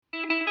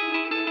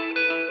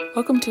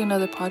Welcome to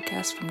another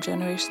podcast from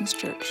Generations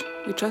Church.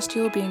 We trust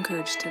you will be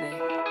encouraged today.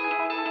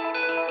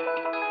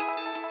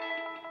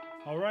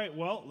 All right,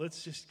 well,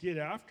 let's just get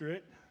after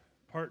it.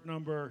 Part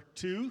number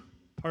 2,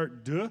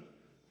 part 2,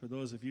 for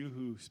those of you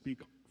who speak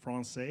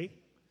Francais.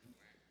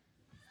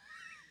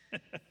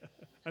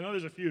 I know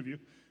there's a few of you,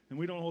 and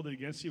we don't hold it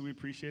against you. We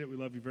appreciate it. We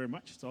love you very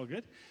much. It's all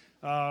good.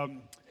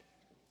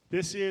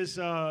 This is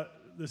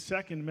the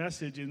second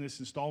message in this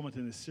installment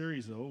in this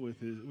series, though,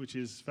 which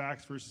is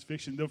Facts versus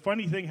Fiction. The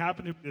funny thing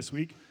happened this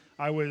week.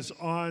 I was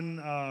on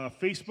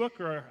Facebook,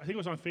 or I think it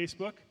was on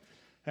Facebook,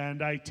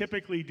 and I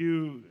typically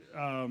do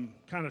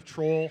kind of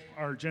troll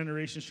our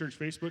Generations Church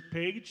Facebook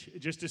page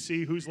just to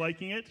see who's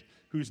liking it,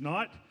 who's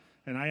not,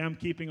 and I am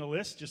keeping a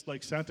list, just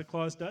like Santa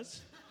Claus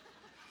does,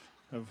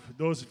 of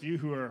those of you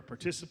who are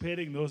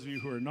participating, those of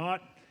you who are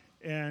not.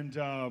 And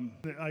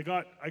I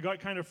got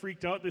kind of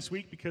freaked out this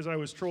week because I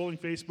was trolling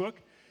Facebook,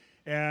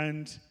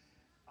 and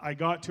I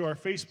got to our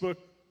Facebook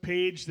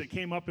page that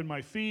came up in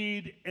my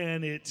feed,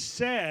 and it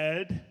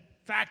said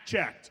fact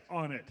checked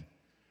on it.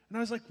 And I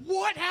was like,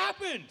 what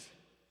happened?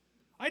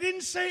 I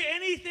didn't say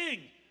anything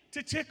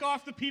to tick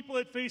off the people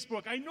at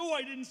Facebook. I know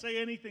I didn't say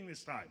anything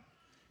this time.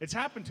 It's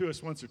happened to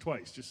us once or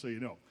twice, just so you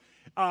know.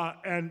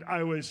 And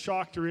I was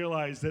shocked to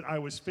realize that I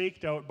was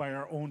faked out by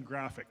our own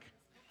graphic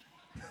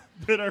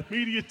that our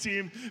media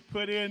team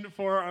put in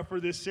for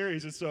this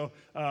series. And so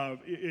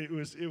it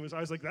was. I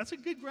was like, that's a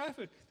good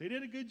graphic. They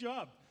did a good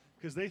job,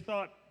 because they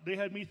thought they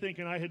had me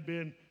thinking I had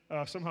been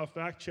somehow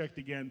fact-checked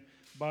again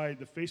by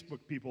the Facebook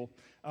people.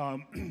 Of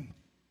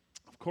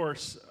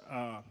course,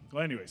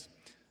 well, anyways,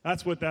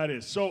 that's what that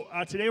is. So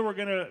today we're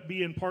going to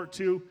be in part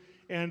 2,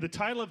 and the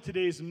title of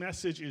today's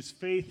message is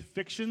Faith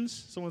Fictions.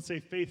 Someone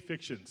say Faith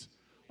Fictions.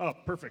 Oh,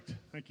 perfect.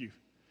 Thank you.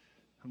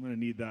 I'm going to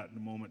need that in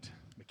a moment.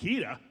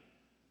 Makita?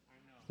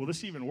 Will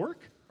this even work?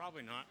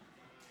 Probably not.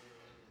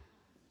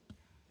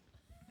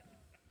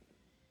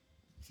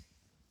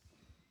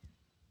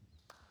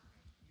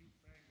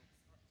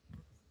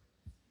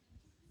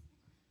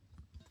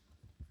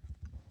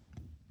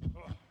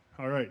 Oh,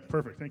 all right,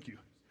 perfect. Thank you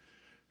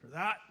for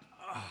that.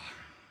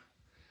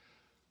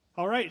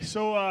 All right,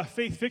 so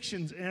faith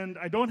fictions, and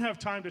I don't have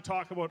time to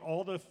talk about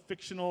all the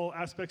fictional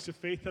aspects of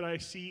faith that I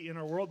see in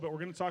our world, but we're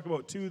going to talk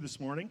about 2 this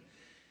morning.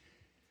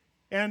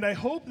 And I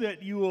hope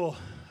that you will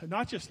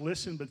not just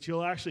listen, but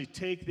you'll actually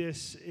take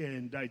this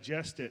and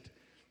digest it.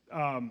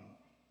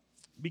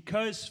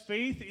 Because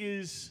faith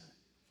is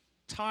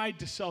tied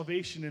to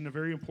salvation in a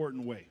very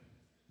important way.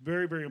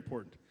 Very, very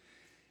important.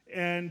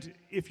 And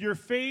if your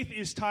faith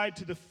is tied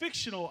to the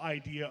fictional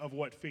idea of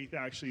what faith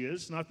actually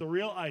is, not the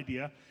real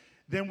idea,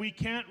 then we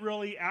can't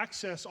really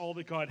access all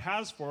that God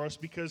has for us,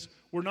 because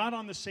we're not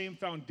on the same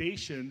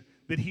foundation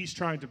that He's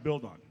trying to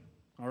build on.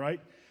 All right?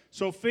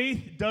 So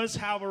faith does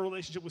have a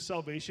relationship with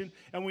salvation,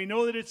 and we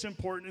know that it's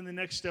important in the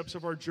next steps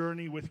of our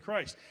journey with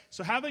Christ.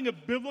 So having a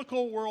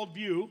biblical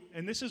worldview,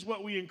 and this is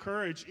what we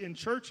encourage in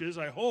churches,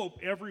 I hope,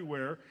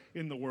 everywhere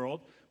in the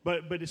world,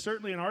 but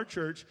certainly in our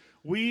church,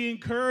 we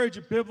encourage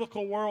a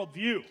biblical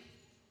worldview.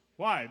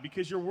 Why?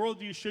 Because your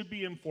worldview should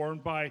be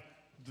informed by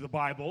the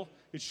Bible.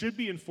 It should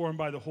be informed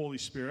by the Holy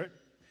Spirit.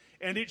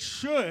 And it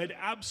should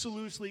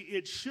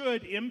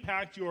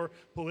impact your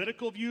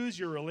political views,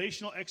 your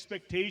relational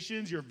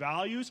expectations, your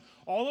values.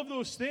 All of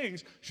those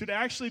things should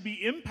actually be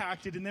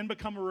impacted and then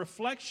become a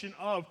reflection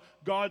of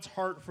God's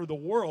heart for the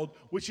world,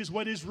 which is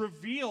what is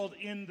revealed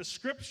in the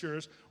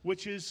Scriptures,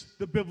 which is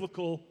the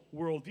biblical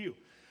worldview.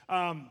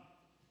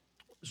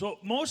 So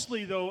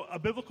mostly, though, a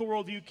biblical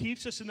worldview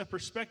keeps us in the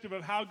perspective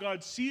of how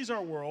God sees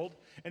our world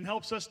and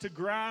helps us to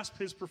grasp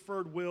His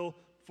preferred will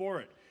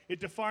for it. It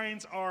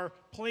defines our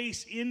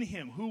place in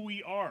Him, who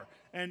we are,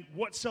 and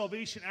what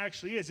salvation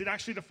actually is. It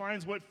actually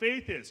defines what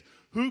faith is,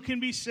 who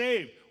can be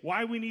saved,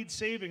 why we need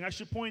saving. I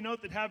should point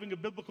out that having a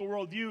biblical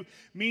worldview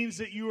means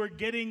that you are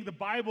getting the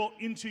Bible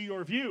into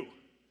your view.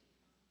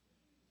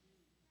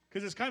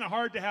 Because it's kind of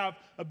hard to have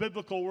a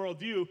biblical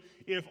worldview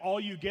if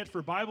all you get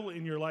for Bible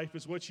in your life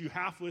is what you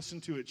half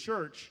listen to at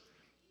church.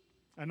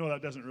 I know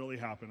that doesn't really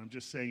happen. I'm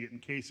just saying it in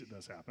case it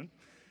does happen.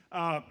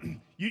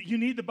 You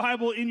need the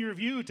Bible in your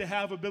view to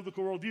have a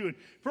biblical worldview. And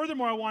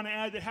furthermore, I want to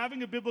add that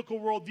having a biblical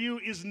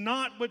worldview is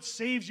not what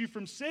saves you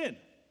from sin.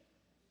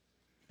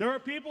 There are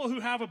people who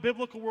have a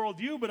biblical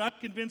worldview, but I'm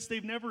convinced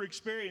they've never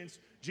experienced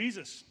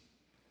Jesus.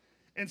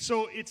 And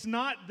so it's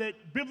not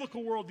that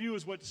biblical worldview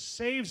is what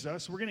saves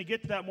us. We're going to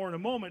get to that more in a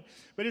moment.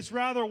 But it's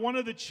rather one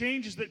of the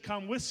changes that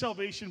come with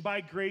salvation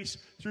by grace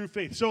through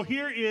faith. So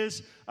here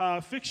is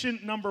fiction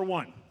number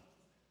 1.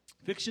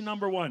 Fiction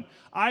number 1.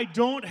 I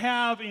don't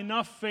have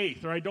enough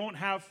faith, or I don't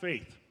have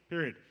faith,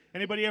 period.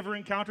 Anybody ever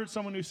encountered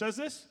someone who says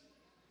this?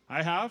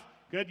 I have.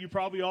 Good, you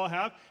probably all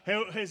have.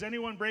 Has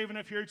anyone brave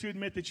enough here to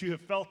admit that you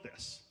have felt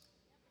this?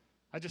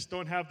 I just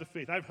don't have the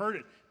faith. I've heard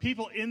it.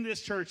 People in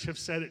this church have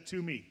said it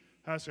to me.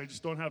 Pastor, I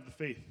just don't have the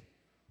faith.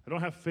 I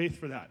don't have faith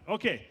for that.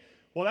 Okay,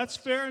 well, that's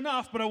fair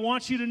enough, but I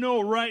want you to know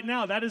right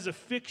now that is a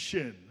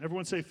fiction.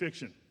 Everyone say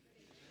fiction.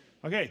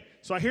 Okay,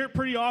 so I hear it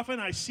pretty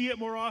often. I see it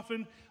more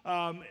often.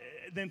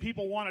 then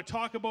people want to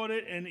talk about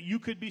it, and you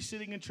could be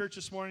sitting in church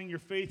this morning, your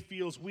faith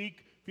feels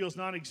weak, feels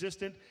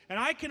non-existent, and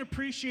I can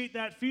appreciate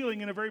that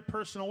feeling in a very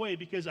personal way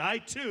because I,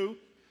 too,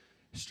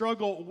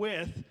 struggle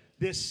with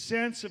this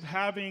sense of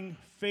having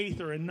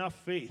faith or enough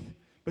faith.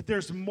 But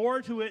there's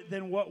more to it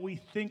than what we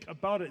think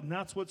about it, and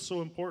that's what's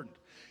so important.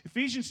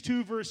 Ephesians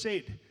 2, verse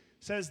 8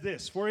 says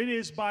this, "For it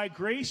is by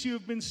grace you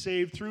have been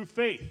saved through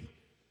faith."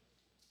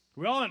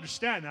 We all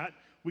understand that.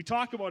 We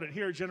talk about it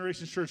here at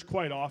Generations Church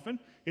quite often.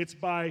 It's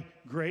by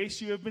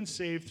grace you have been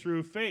saved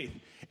through faith.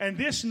 And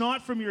this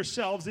not from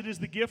yourselves, it is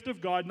the gift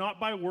of God, not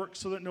by works,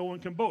 so that no one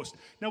can boast.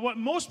 Now, what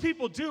most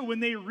people do when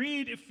they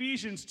read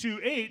Ephesians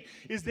 2:8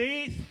 is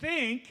they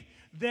think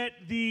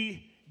that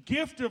the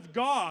gift of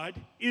God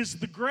is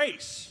the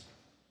grace.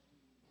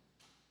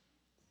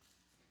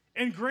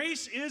 And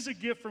grace is a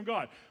gift from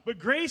God. But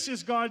grace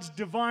is God's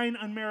divine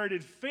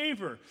unmerited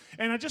favor.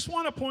 And I just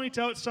want to point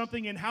out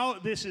something in how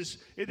this is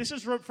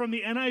from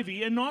the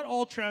NIV, and not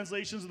all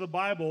translations of the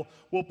Bible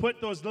will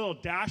put those little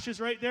dashes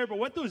right there. But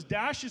what those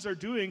dashes are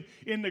doing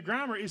in the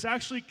grammar is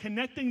actually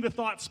connecting the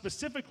thought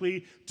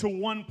specifically to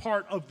one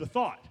part of the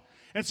thought.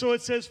 And so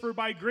it says, "For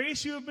by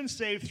grace you have been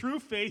saved through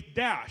faith,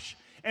 dash.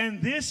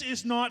 And this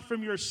is not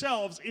from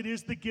yourselves, it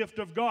is the gift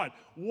of God."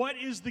 What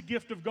is the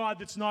gift of God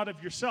that's not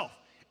of yourself?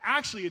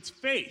 Actually, it's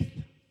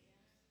faith.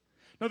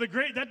 Now,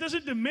 that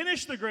doesn't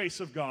diminish the grace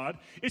of God.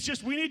 It's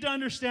just we need to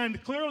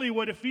understand clearly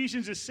what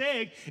Ephesians is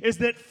saying is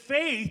that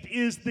faith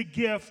is the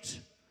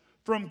gift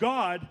from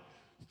God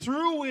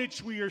through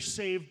which we are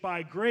saved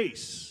by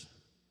grace.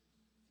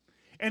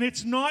 And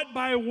it's not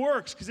by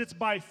works, because it's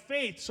by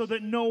faith so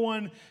that no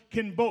one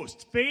can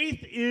boast.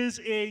 Faith is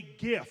a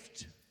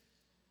gift.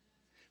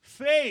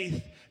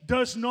 Faith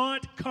does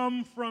not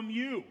come from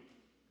you.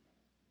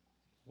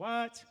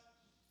 What?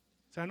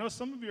 So I know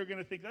some of you are going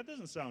to think, that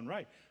doesn't sound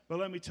right. But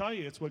let me tell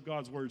you, it's what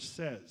God's word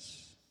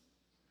says.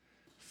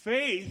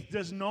 Faith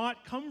does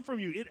not come from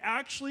you. It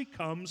actually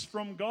comes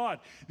from God.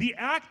 The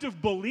act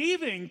of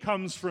believing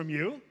comes from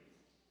you.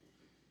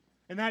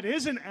 And that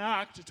is an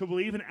act, to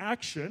believe, an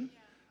action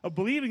of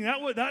believing.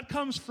 That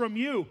comes from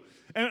you.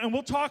 And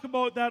we'll talk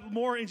about that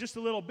more in just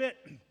a little bit.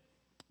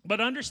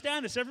 But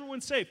understand this. Everyone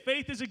say,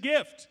 faith is a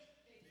gift.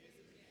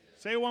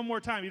 Say it one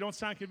more time. You don't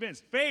sound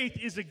convinced. Faith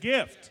is a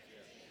gift.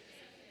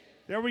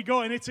 There we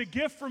go. And it's a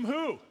gift from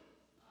who?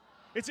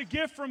 It's a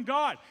gift from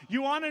God.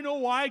 You want to know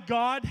why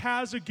God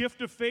has a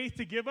gift of faith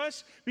to give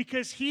us?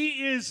 Because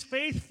He is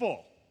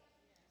faithful.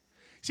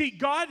 See,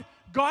 God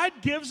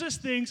gives us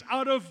things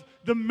out of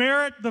the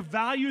merit, the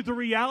value, the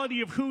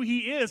reality of who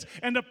He is.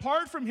 And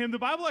apart from Him, the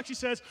Bible actually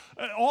says,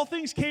 all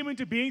things came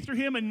into being through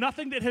Him, and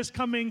nothing that has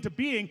come into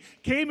being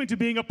came into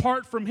being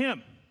apart from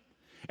Him.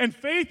 And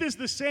faith is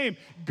the same.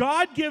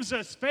 God gives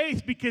us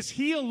faith because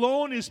He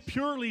alone is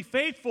purely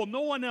faithful.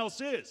 No one else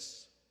is.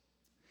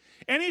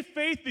 Any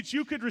faith that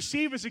you could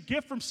receive as a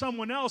gift from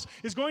someone else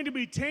is going to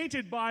be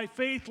tainted by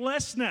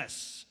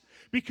faithlessness,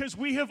 because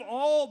we have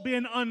all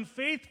been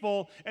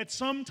unfaithful at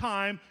some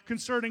time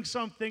concerning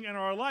something in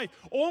our life.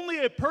 Only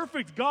a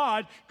perfect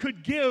God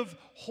could give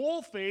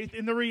whole faith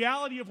in the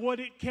reality of what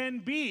it can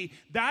be.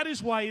 That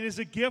is why it is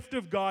a gift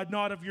of God,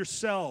 not of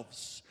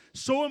yourselves.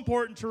 So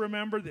important to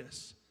remember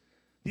this.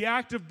 The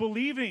act of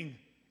believing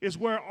is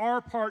where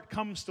our part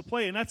comes to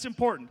play, and that's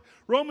important.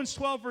 Romans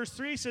 12, verse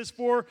 3 says,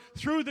 "For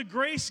through the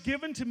grace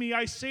given to me,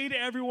 I say to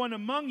everyone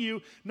among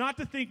you, not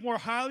to think more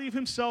highly of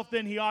himself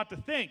than he ought to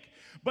think,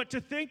 but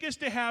to think is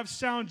to have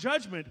sound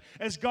judgment,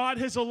 as God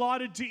has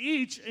allotted to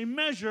each a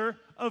measure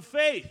of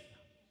faith."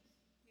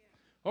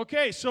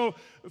 Okay, so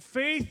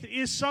faith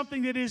is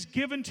something that is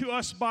given to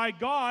us by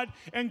God,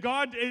 and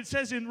God, it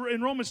says in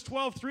Romans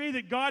 12:3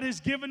 that God has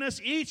given us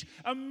each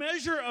a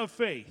measure of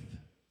faith.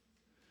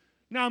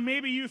 Now,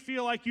 maybe you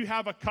feel like you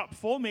have a cup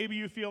full. Maybe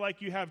you feel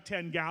like you have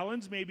 10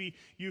 gallons. Maybe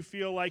you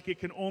feel like it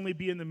can only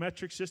be in the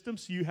metric system,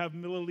 so you have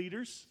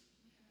milliliters.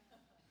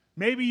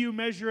 Maybe you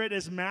measure it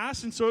as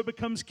mass, and so it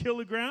becomes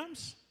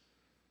kilograms.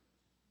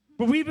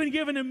 But we've been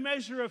given a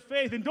measure of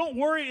faith. And don't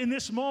worry in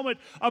this moment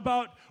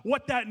about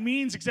what that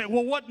means exactly.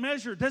 Well, what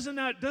measure? Doesn't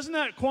that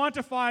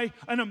quantify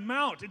an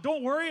amount?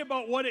 Don't worry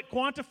about what it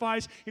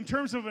quantifies in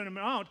terms of an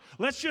amount.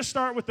 Let's just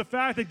start with the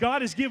fact that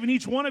God has given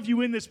each one of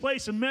you in this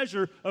place a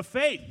measure of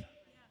faith.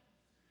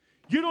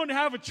 You don't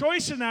have a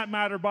choice in that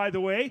matter, by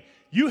the way.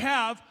 You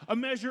have a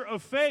measure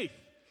of faith.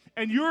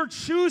 And you're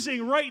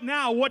choosing right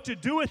now what to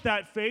do with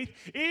that faith,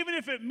 even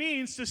if it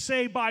means to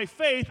say by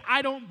faith,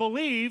 I don't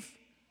believe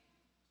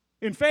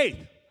in faith.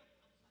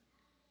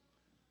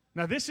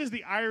 Now, this is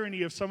the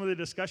irony of some of the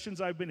discussions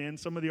I've been in,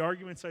 some of the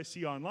arguments I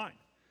see online.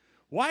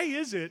 Why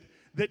is it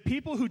that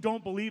people who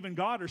don't believe in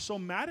God are so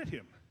mad at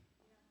Him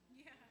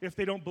if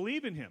they don't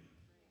believe in Him?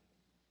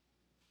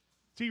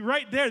 See,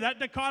 right there, that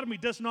dichotomy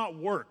does not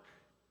work.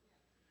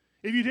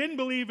 If you didn't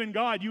believe in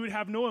God, you would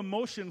have no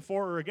emotion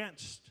for or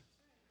against.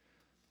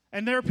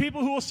 And there are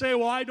people who will say,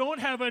 well, I don't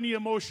have any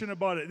emotion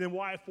about it. And then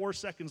why 4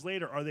 seconds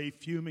later are they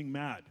fuming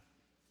mad?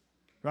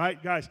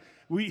 Right, guys?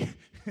 We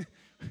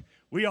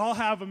all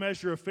have a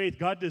measure of faith.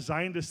 God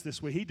designed us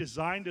this way. He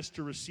designed us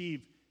to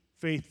receive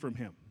faith from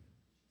Him.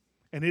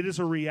 And it is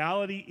a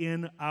reality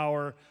in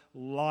our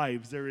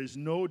lives. There is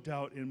no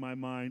doubt in my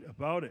mind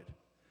about it.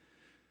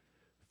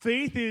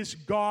 Faith is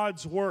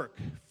God's work.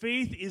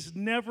 Faith is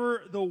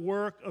never the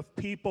work of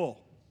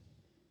people.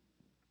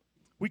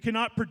 We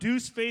cannot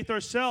produce faith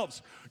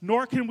ourselves,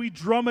 nor can we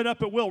drum it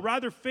up at will.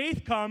 Rather,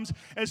 faith comes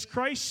as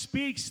Christ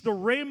speaks the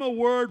Rhema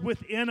word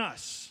within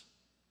us.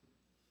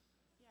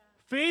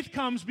 Faith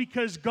comes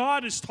because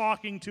God is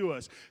talking to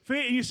us.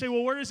 Faith, and you say,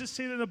 well, where does it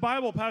say that in the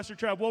Bible, Pastor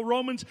Trav? Well,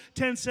 Romans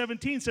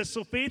 10:17 says,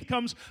 so faith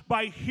comes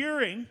by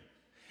hearing,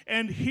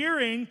 and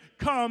hearing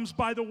comes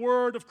by the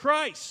word of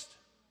Christ.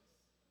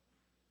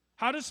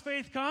 How does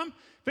faith come?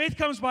 Faith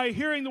comes by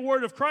hearing the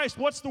word of Christ.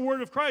 What's the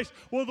word of Christ?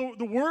 Well,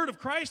 the word of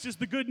Christ is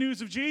the good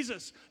news of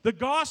Jesus, the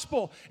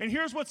gospel. And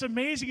here's what's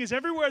amazing is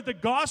everywhere the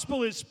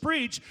gospel is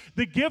preached,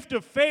 the gift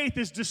of faith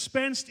is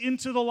dispensed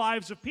into the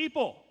lives of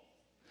people.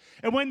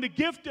 And when the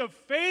gift of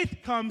faith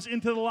comes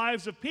into the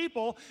lives of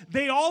people,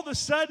 they all of a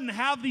sudden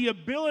have the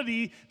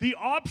ability, the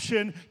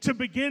option to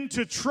begin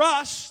to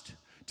trust,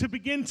 to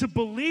begin to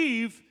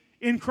believe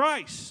in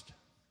Christ.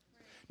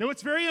 Now,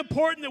 it's very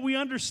important that we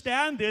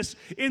understand this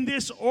in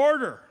this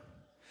order,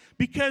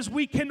 because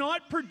we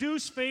cannot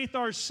produce faith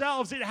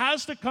ourselves. It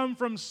has to come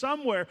from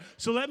somewhere.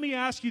 So let me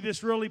ask you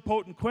this really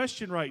potent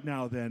question right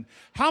now then.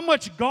 How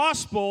much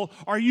gospel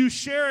are you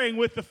sharing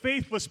with the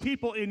faithless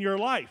people in your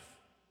life?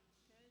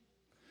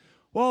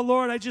 Well,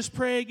 Lord, I just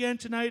pray again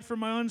tonight for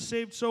my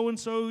unsaved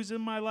so-and-so who's in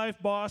my life,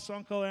 boss,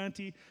 uncle,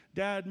 auntie,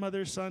 dad,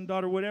 mother, son,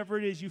 daughter, whatever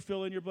it is you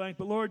fill in your blank.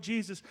 But Lord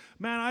Jesus,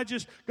 man, I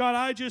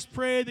just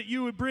pray that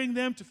you would bring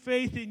them to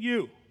faith in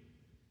you.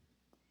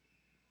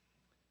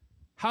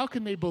 How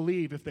can they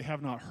believe if they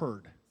have not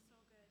heard?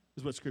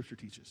 Is what Scripture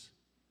teaches.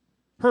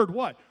 Heard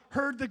what?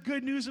 Heard the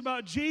good news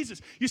about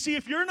Jesus. You see,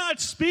 if you're not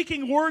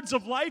speaking words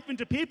of life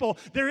into people,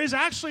 there is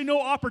actually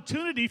no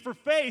opportunity for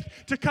faith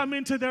to come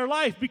into their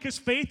life, because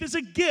faith is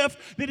a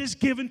gift that is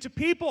given to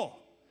people.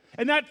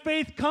 And that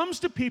faith comes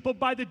to people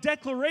by the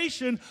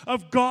declaration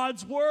of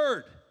God's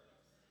word,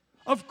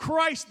 of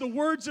Christ, the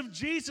words of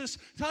Jesus.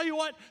 Tell you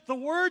what, the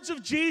words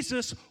of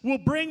Jesus will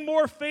bring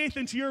more faith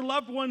into your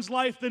loved one's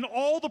life than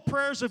all the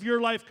prayers of your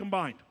life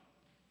combined.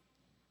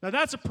 Now,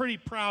 that's a pretty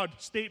proud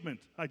statement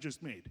I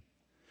just made.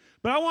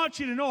 But I want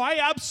you to know I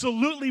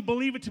absolutely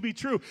believe it to be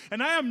true.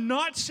 And I am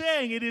not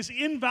saying it is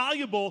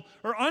invaluable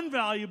or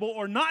unvaluable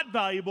or not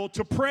valuable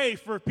to pray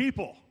for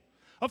people.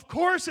 Of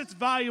course it's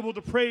valuable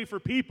to pray for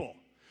people.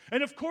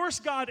 And of course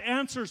God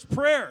answers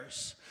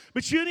prayers.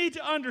 But you need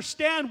to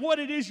understand what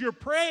it is you're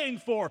praying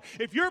for.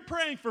 If you're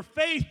praying for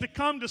faith to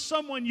come to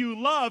someone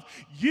you love,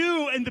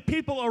 you and the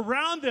people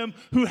around them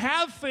who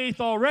have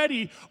faith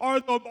already are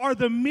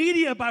the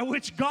media by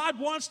which God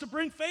wants to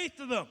bring faith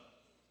to them.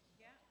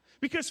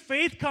 Because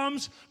faith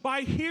comes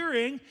by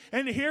hearing,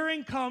 and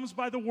hearing comes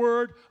by the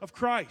word of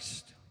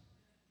Christ.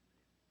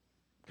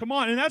 Come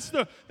on, and that's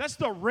the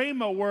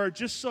Rhema word,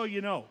 just so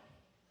you know.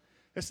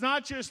 It's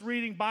not just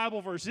reading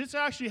Bible verses. It's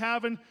actually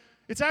having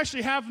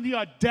the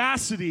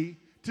audacity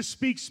to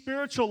speak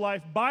spiritual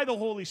life by the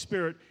Holy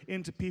Spirit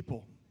into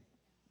people.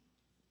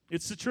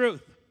 It's the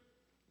truth.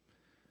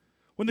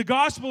 When the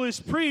gospel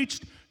is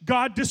preached,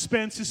 God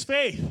dispenses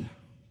faith.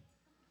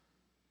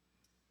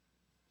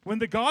 When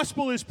the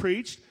gospel is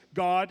preached,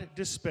 God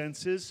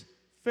dispenses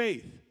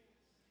faith.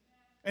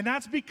 And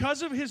that's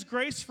because of His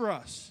grace for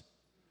us.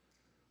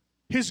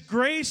 His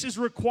grace is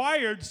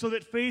required so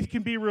that faith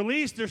can be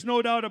released. There's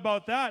no doubt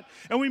about that.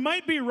 And we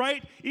might be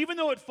right, even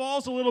though it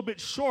falls a little bit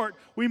short,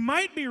 we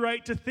might be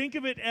right to think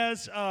of it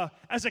as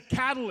a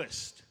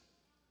catalyst.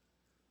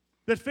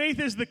 That faith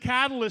is the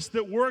catalyst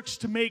that works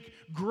to make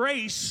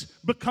grace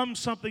become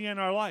something in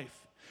our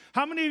life.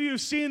 How many of you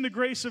have seen the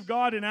grace of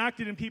God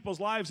enacted in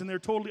people's lives and they're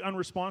totally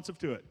unresponsive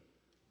to it?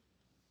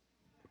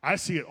 I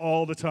see it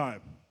all the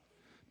time.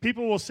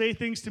 People will say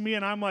things to me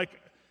and I'm like,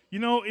 you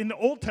know, in the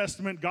Old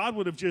Testament, God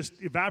would have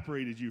just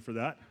evaporated you for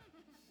that.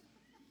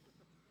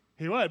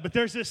 He would. But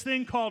there's this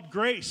thing called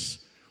grace,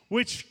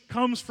 which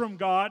comes from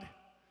God.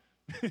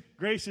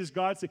 Grace is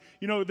God's thing.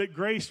 You know, that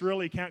grace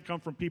really can't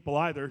come from people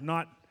either,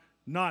 not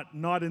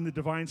in the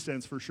divine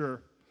sense for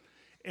sure.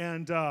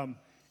 And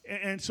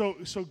so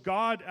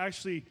God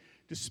actually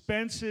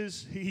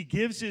dispenses, He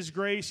gives His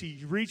grace,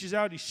 He reaches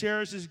out, He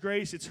shares His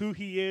grace, it's who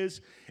He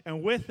is,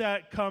 and with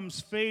that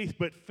comes faith,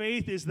 but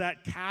faith is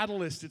that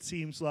catalyst, it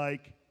seems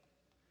like,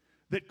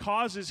 that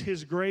causes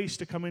His grace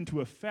to come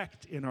into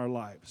effect in our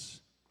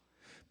lives.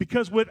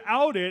 Because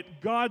without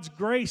it, God's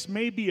grace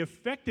may be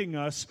affecting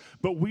us,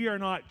 but we are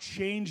not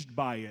changed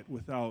by it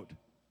without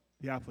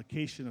the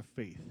application of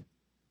faith.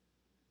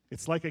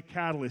 It's like a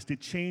catalyst.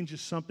 It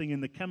changes something in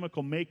the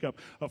chemical makeup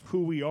of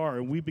who we are,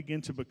 and we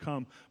begin to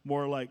become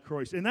more like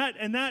Christ. And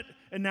that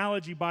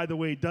analogy, by the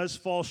way, does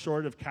fall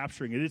short of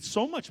capturing it. It's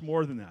so much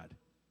more than that.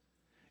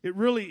 It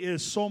really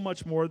is so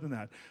much more than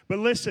that. But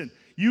listen,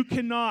 you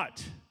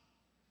cannot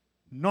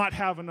not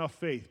have enough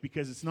faith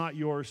because it's not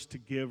yours to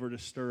give or to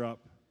stir up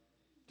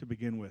to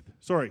begin with.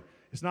 Sorry,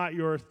 it's not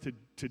yours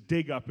to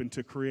dig up and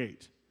to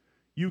create.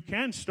 You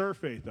can stir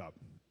faith up.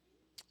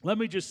 Let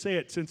me just say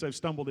it since I've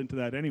stumbled into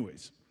that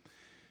anyways.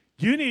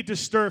 You need to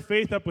stir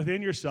faith up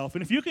within yourself.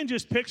 And if you can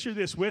just picture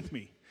this with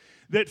me,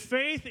 that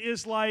faith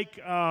is like,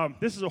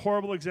 this is a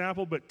horrible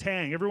example, but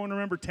Tang. Everyone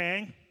remember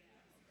Tang?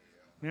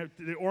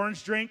 The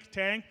orange drink,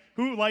 Tang?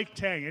 Who liked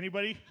Tang?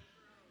 Anybody?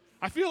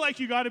 I feel like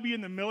you got to be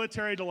in the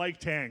military to like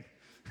Tang.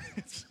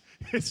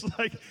 It's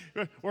like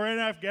we're in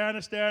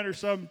Afghanistan or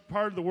some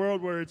part of the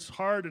world where it's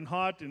hard and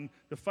hot and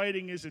the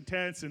fighting is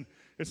intense, and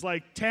it's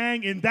like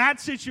Tang. In that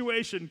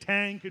situation,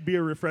 Tang could be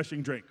a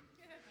refreshing drink.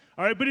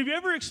 All right, but have you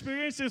ever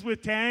experienced this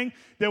with Tang,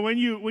 that when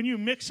you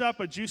mix up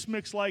a juice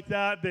mix like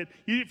that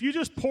if you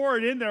just pour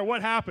it in there,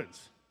 what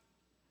happens?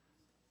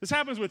 This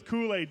happens with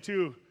Kool-Aid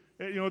too.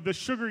 You know, the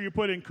sugar you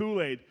put in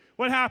Kool-Aid.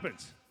 What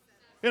happens?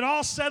 It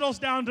all settles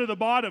down to the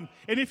bottom.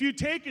 And if you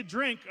take a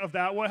drink of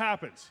that, what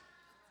happens?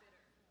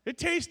 It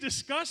tastes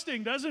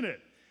disgusting, doesn't it?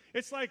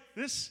 It's like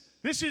this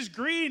is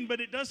green, but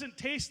it doesn't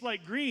taste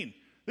like green.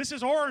 This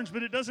is orange,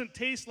 but it doesn't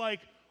taste like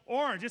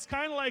orange. It's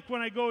kind of like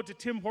when I go to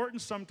Tim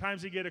Hortons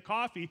sometimes to get a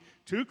coffee,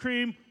 2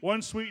 cream,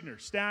 1 sweetener,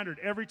 standard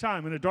every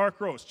time, in a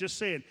dark roast. Just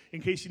saying,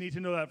 in case you need to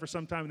know that for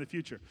some time in the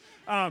future.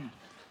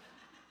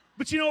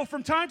 But you know,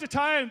 from time to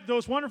time,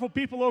 those wonderful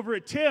people over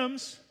at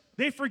Tim's,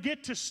 they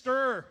forget to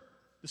stir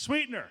the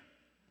sweetener.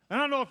 I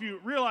don't know if you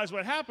realize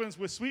what happens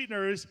with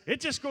sweetener is it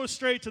just goes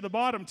straight to the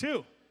bottom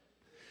too.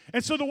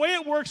 And so the way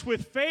it works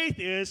with faith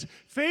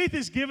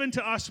is given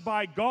to us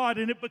by God,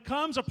 and it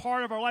becomes a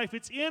part of our life.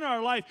 It's in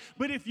our life.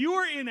 But if you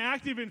are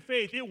inactive in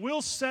faith, it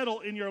will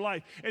settle in your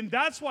life. And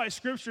that's why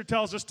Scripture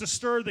tells us to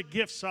stir the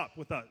gifts up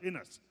in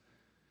us.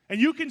 And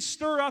you can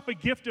stir up a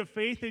gift of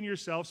faith in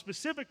yourself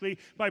specifically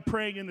by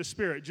praying in the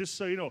Spirit. Just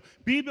so you know,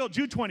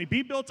 Jude 20,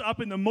 be built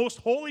up in the most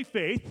holy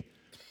faith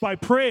by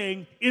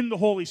praying in the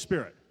Holy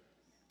Spirit.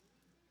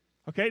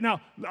 Okay, now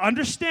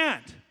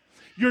understand,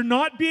 you're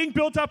not being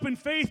built up in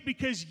faith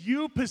because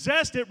you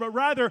possessed it, but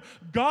rather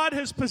God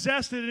has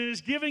possessed it and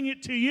is giving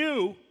it to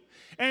you.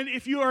 And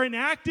if you are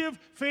inactive,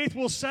 faith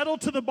will settle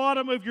to the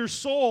bottom of your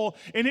soul,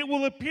 and it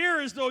will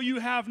appear as though you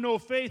have no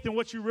faith. And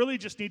what you really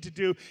just need to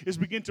do is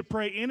begin to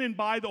pray in and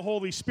by the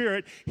Holy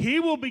Spirit. He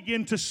will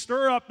begin to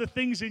stir up the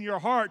things in your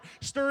heart,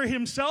 stir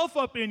himself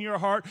up in your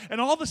heart,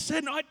 and all of a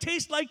sudden, it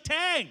tastes like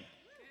Tang.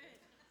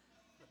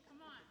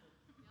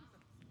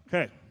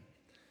 Okay.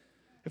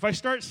 If I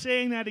start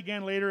saying that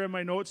again later in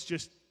my notes,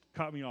 just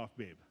cut me off,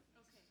 babe.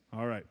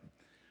 Okay. All right.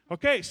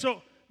 Okay,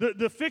 so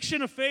the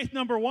fiction of faith,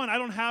 number 1, I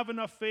don't have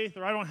enough faith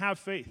or I don't have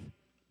faith.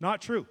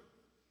 Not true.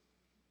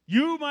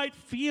 You might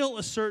feel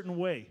a certain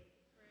way,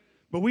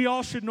 but we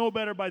all should know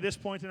better by this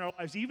point in our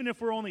lives, even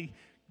if we're only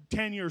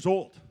 10 years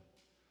old,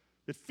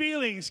 that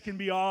feelings can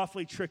be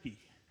awfully tricky.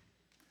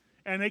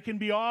 And they can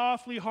be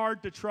awfully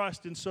hard to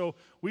trust, and so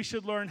we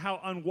should learn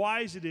how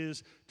unwise it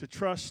is to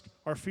trust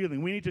our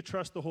feeling. We need to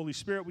trust the Holy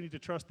Spirit. We need to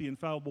trust the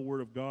infallible Word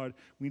of God.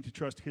 We need to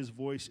trust His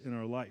voice in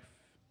our life.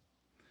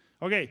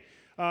 Okay,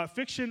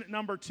 fiction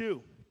number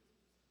 2.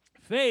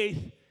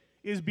 Faith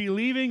is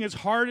believing as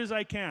hard as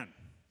I can.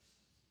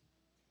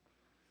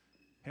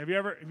 Have you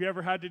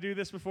ever had to do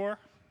this before?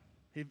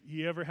 Have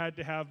you ever had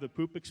to have the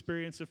poop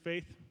experience of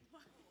faith?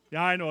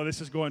 Yeah, I know this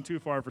is going too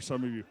far for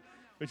some of you.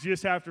 But you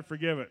just have to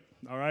forgive it,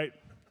 all right?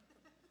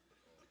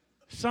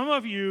 Some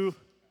of you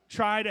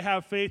try to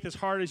have faith as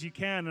hard as you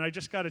can, and I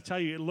just got to tell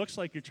you, it looks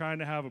like you're trying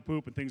to have a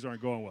poop and things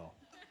aren't going well.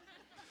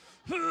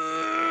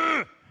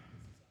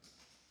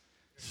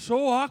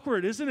 So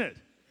awkward, isn't it?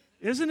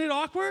 Isn't it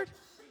awkward?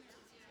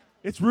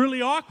 It's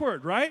really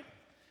awkward, right?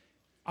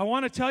 I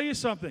want to tell you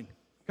something.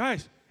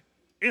 Guys,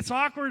 it's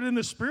awkward in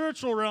the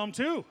spiritual realm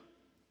too.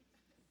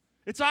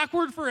 It's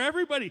awkward for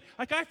everybody.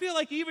 Like, I feel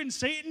like even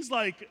Satan's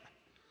like,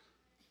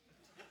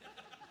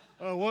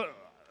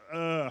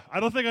 I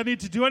don't think I need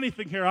to do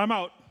anything here. I'm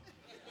out.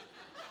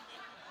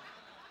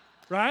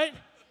 Right?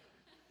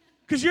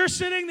 Because you're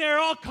sitting there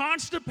all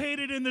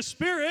constipated in the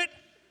spirit,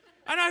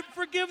 and I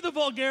forgive the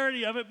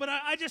vulgarity of it, but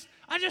I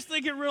just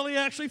think it really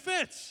actually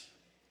fits.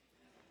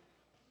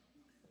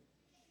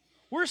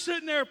 We're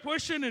sitting there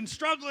pushing and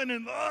struggling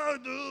and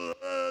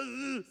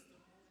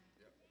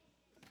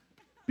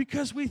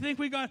because we think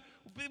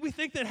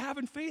that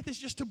having faith is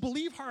just to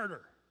believe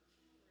harder.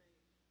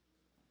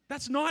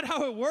 That's not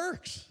how it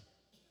works.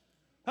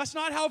 That's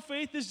not how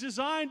faith is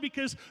designed,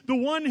 because the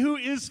one who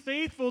is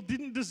faithful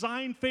didn't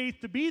design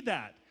faith to be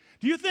that.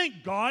 Do you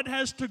think God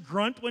has to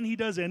grunt when he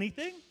does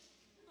anything?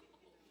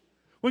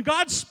 When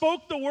God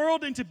spoke the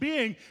world into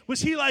being, was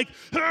he like,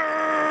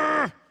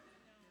 "Arr!"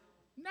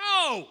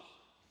 No.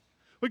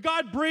 When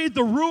God breathed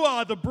the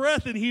ruah, the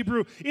breath in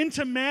Hebrew,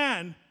 into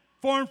man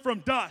formed from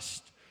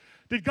dust,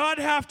 did God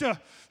have to,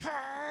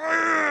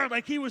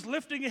 like he was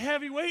lifting a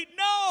heavy weight?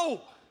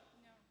 No.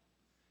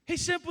 He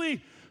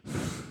simply,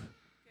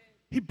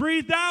 he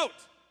breathed out.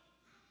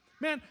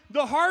 Man,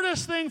 the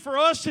hardest thing for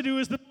us to do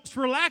is the most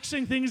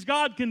relaxing things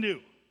God can do.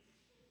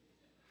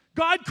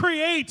 God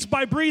creates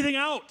by breathing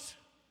out.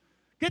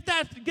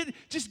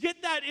 Just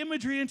get that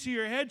imagery into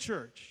your head,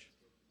 church.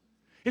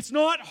 It's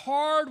not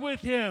hard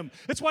with him.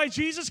 That's why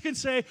Jesus can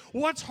say,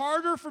 what's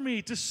harder for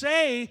me, to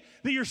say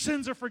that your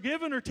sins are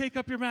forgiven or take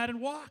up your mat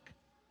and walk?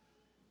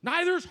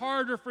 Neither is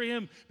harder for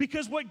him,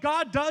 because what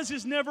God does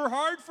is never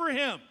hard for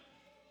him.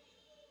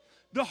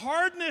 The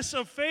hardness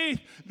of faith,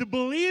 the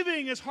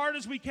believing as hard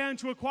as we can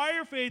to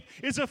acquire faith,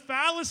 is a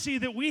fallacy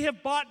that we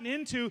have bought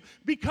into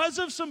because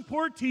of some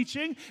poor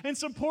teaching and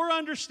some poor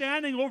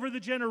understanding over the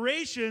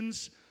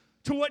generations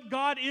to what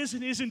God is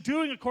and isn't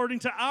doing according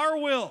to our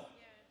will.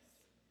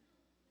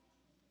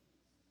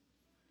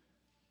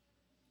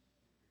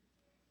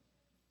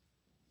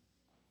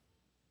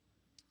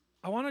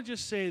 I want to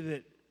just say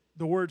that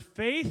the word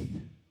faith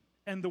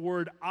and the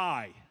word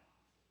I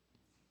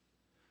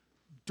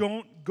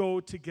don't go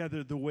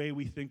together the way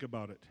we think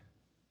about it.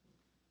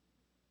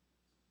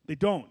 They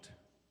don't.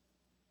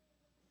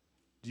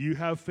 Do you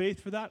have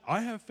faith for that?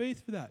 I have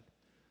faith for that.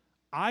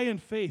 I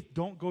and faith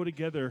don't go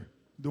together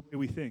the way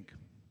we think.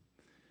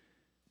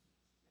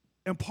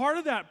 And part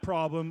of that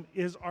problem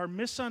is our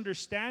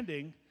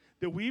misunderstanding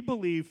that we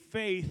believe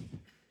faith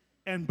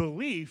and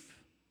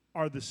belief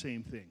are the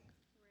same thing.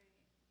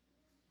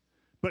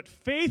 But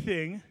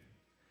faithing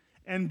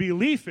and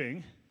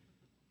believing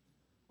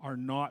are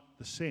not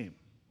the same.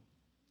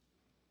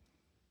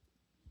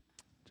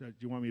 Do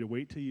you want me to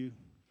wait till you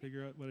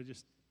figure out what I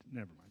just...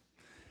 Never mind.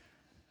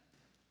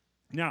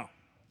 Now,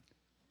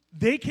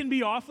 they can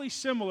be awfully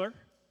similar,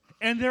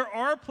 and there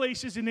are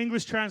places in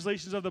English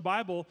translations of the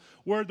Bible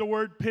where the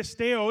word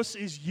pisteos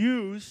is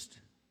used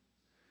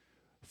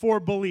for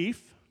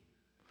belief,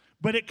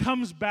 but it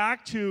comes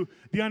back to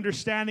the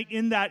understanding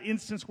in that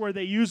instance where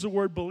they use the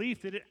word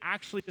belief that it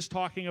actually is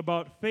talking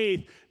about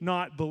faith,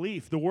 not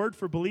belief. The word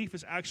for belief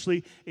is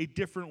actually a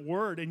different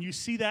word, and you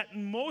see that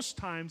most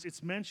times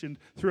it's mentioned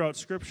throughout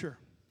Scripture.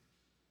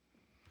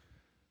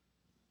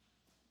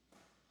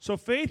 So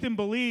faith and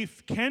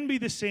belief can be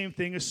the same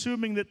thing,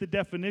 assuming that the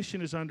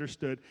definition is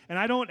understood. And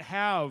I don't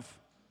have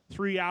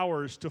 3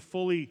 hours to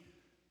fully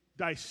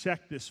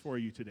dissect this for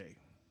you today.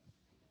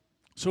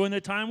 So in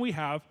the time we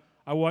have,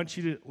 I want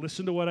you to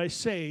listen to what I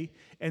say,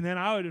 and then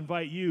I would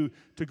invite you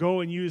to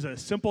go and use a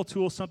simple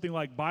tool, something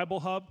like Bible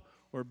Hub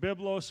or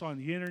Biblos on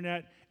the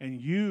internet, and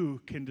you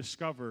can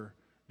discover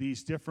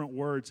these different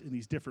words in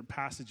these different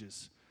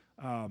passages.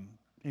 And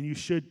you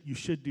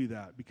should do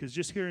that, because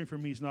just hearing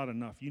from me is not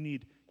enough. You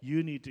need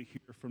to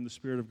hear from the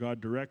Spirit of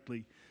God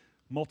directly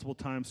multiple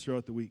times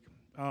throughout the week.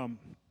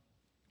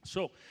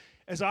 So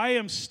as I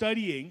am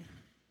studying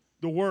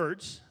the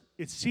words,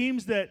 it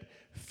seems that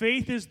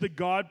faith is the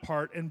God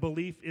part and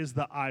belief is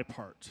the I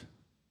part.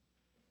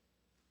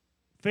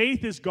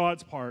 Faith is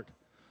God's part.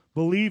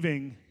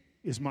 Believing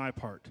is my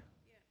part.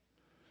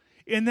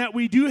 In that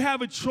we do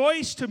have a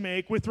choice to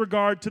make with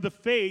regard to the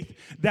faith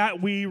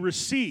that we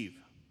receive.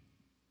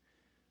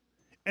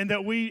 And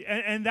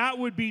that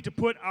would be to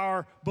put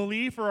our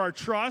belief or our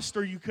trust,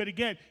 or you could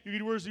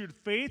use the word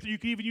faith, or you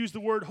could even use the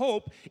word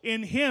hope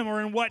in Him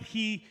or in what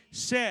He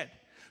said.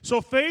 So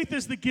faith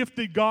is the gift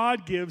that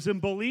God gives, and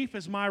belief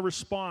is my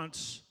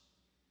response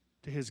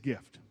to His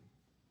gift.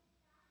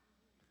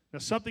 Now,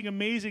 something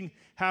amazing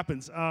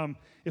happens.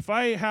 If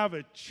I have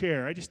a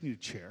chair, I just need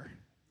a chair.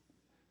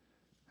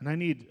 And I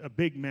need a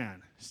big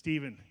man.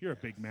 Stephen, you're a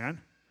big man.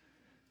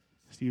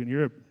 Stephen,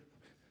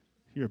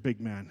 you're a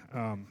big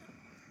man.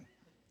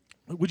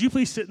 Would you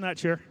please sit in that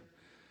chair?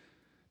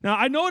 Now,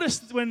 I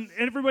noticed when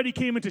everybody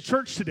came into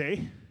church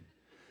today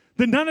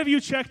that none of you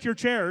checked your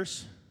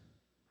chairs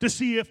to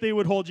see if they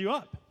would hold you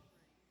up.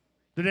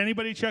 Did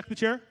anybody check the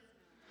chair?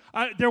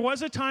 There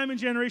was a time in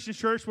Generations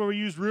Church where we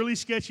used really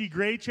sketchy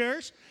gray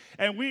chairs,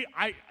 and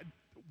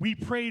we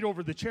prayed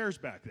over the chairs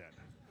back then.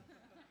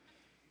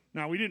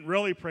 Now, we didn't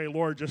really pray,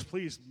 Lord, just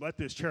please let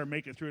this chair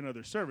make it through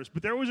another service.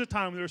 But there was a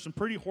time when there were some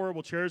pretty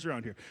horrible chairs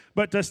around here.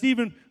 But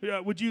Stephen,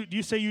 do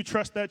you say you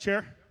trust that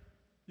chair?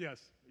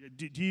 Yes.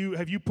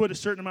 Have you put a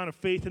certain amount of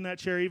faith in that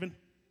chair even?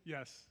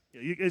 Yes.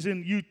 As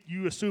in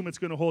you assume it's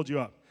going to hold you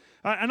up.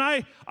 And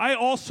I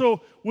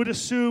also would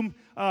assume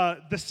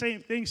the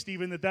same thing,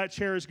 Stephen, that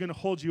chair is going to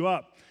hold you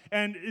up.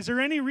 And is there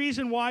any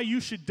reason why you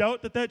should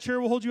doubt that chair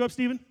will hold you up,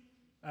 Stephen?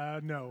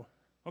 No.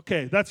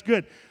 Okay, that's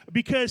good.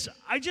 Because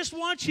I just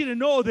want you to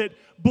know that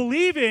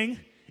believing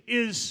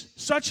is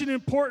such an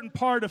important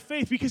part of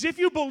faith. Because if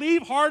you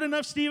believe hard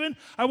enough, Stephen,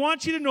 I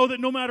want you to know that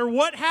no matter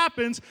what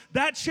happens,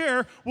 that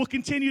chair will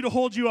continue to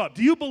hold you up.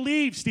 Do you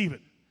believe,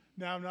 Stephen?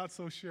 No, I'm not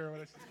so sure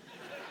what I said.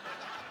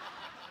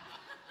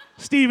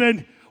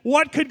 Stephen,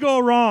 what could go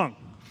wrong?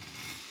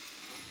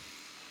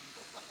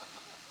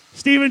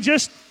 Stephen,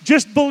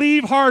 just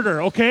believe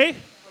harder, okay?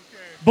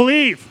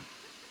 Believe.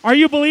 Are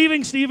you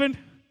believing, Stephen?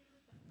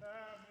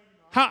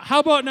 How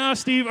about now,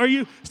 Steve?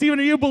 Stephen,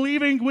 are you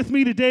believing with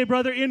me today,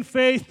 brother, in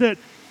faith that...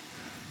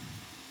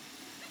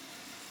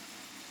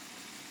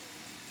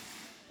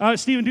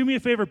 Stephen, do me a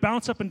favor.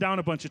 Bounce up and down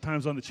a bunch of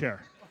times on the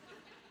chair.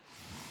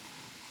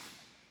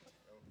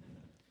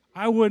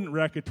 I wouldn't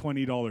wreck a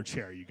 $20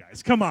 chair, you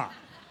guys. Come on.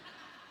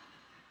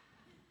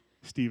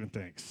 Stephen,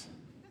 thanks.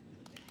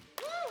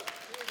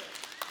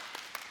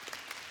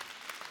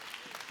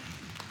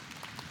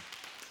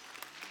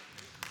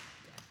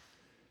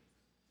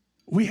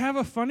 We have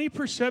a funny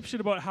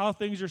perception about how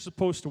things are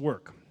supposed to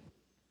work.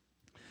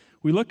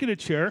 We look at a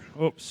chair.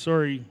 Oh,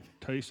 sorry,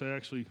 Tice,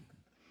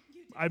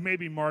 I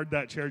maybe marred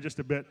that chair just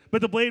a bit.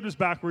 But the blade was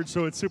backwards,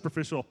 so it's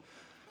superficial.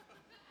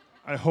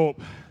 I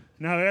hope.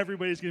 Now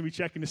everybody's going to be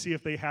checking to see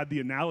if they had the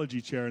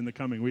analogy chair in the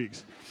coming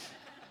weeks.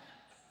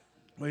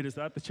 Wait, is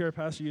that the chair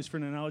Pastor used for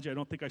an analogy? I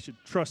don't think I should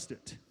trust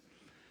it.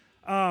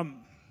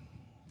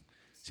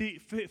 See,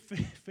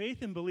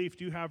 faith and belief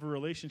do have a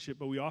relationship,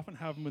 but we often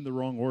have them in the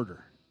wrong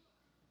order.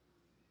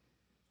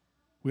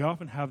 We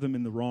often have them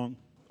in the wrong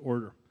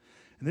order.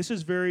 And this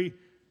is very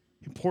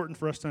important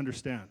for us to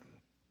understand.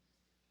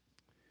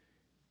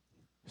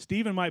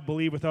 Stephen might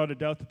believe without a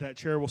doubt that that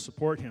chair will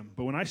support him,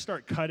 but when I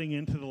start cutting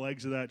into the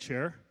legs of that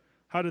chair,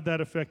 how did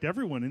that affect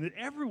everyone? And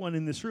everyone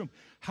in this room,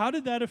 how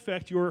did that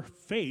affect your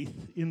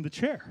faith in the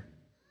chair?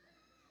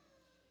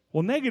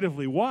 Well,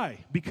 negatively.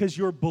 Why? Because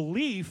your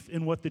belief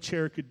in what the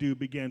chair could do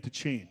began to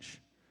change.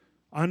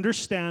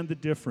 Understand the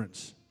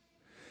difference.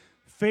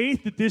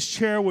 Faith that this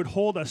chair would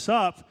hold us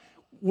up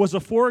was a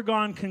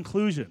foregone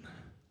conclusion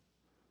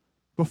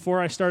before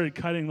I started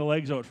cutting the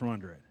legs out from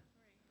under it.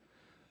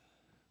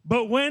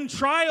 But when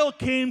trial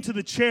came to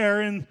the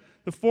chair in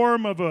the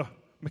form of a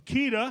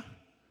Makita,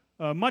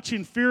 a much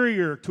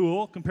inferior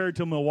tool compared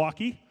to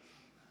Milwaukee,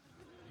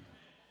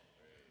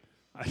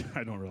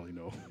 I don't really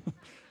know.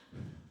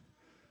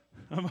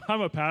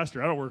 I'm a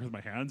pastor. I don't work with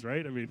my hands,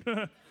 right? I mean,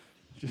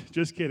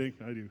 just kidding.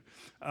 I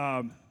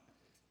do.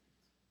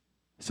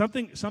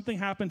 Something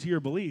happened to your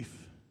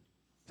belief.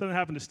 Something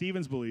happened to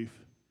Stephen's belief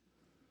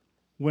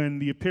when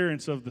the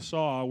appearance of the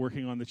saw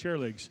working on the chair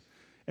legs.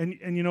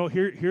 And you know,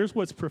 here's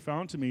what's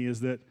profound to me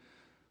is that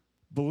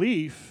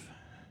belief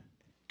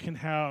can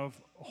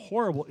have a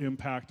horrible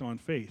impact on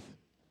faith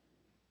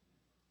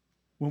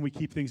when we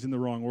keep things in the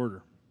wrong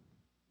order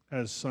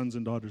as sons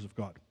and daughters of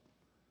God.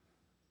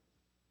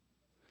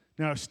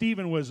 Now, if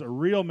Stephen was a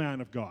real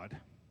man of God,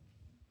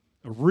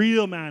 a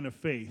real man of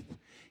faith,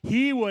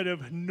 he would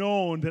have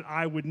known that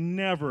I would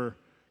never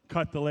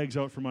cut the legs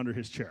out from under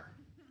his chair.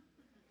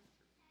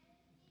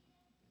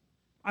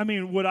 I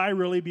mean, would I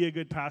really be a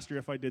good pastor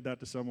if I did that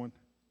to someone?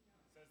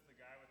 Says the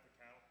guy with the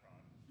cattle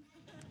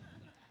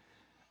prod.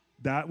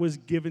 That was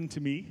given to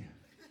me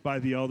by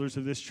the elders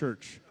of this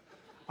church.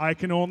 I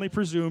can only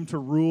presume to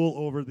rule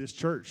over this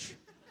church.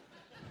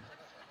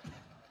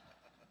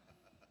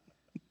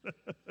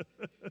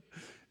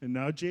 And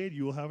now, Jade,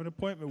 you will have an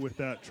appointment with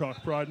that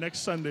chalk prod next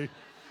Sunday.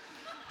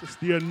 Just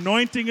the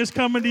anointing is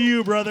coming to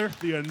you, brother.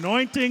 The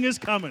anointing is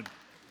coming.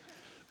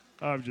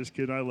 I'm just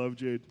kidding. I love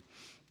Jade.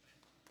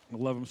 I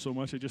love him so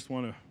much. I just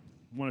want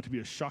it to be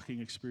a shocking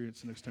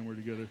experience the next time we're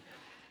together.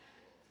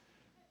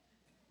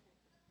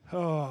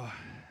 Oh.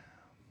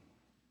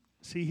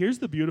 See, here's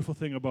the beautiful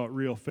thing about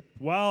real faith.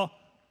 While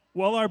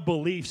our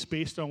beliefs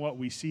based on what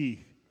we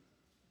see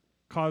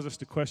cause us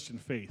to question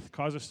faith,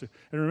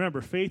 and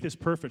remember, faith is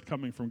perfect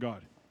coming from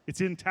God. It's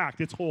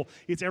intact, it's whole,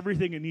 it's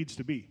everything it needs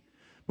to be.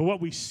 But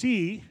what we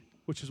see,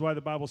 which is why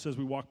the Bible says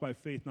we walk by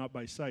faith, not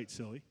by sight,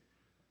 silly.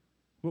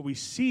 What we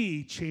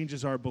see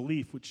changes our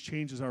belief, which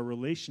changes our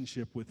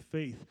relationship with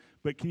faith.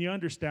 But can you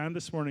understand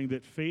this morning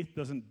that faith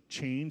doesn't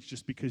change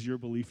just because your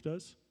belief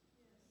does?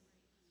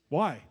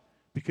 Why?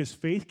 Because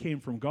faith came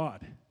from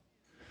God.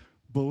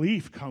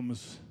 Belief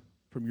comes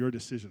from your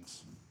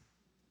decisions.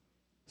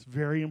 It's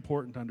very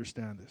important to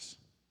understand this.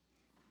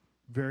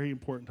 Very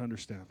important to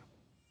understand.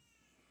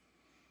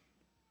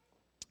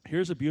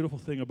 Here's a beautiful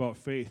thing about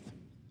faith.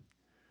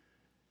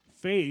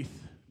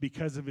 Faith,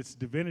 because of its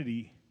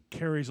divinity,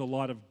 carries a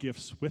lot of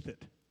gifts with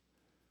it,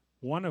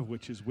 one of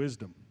which is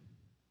wisdom.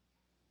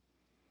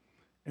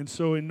 And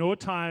so at no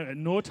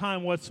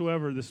time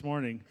whatsoever this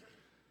morning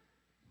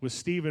was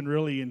Stephen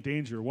really in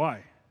danger.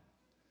 Why?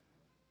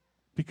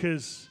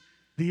 Because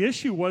the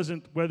issue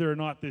wasn't whether or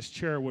not this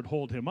chair would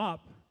hold him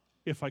up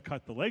if I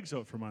cut the legs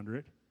out from under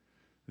it.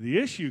 The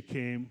issue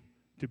came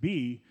to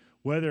be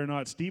whether or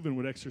not Stephen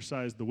would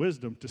exercise the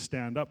wisdom to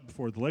stand up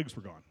before the legs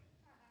were gone.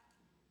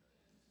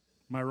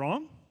 Am I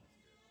wrong?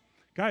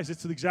 Guys,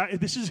 this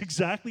is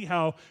exactly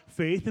how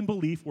faith and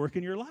belief work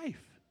in your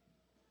life.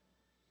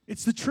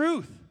 It's the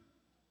truth.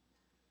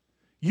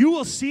 You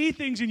will see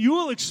things and you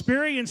will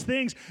experience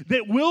things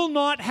that will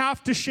not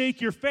have to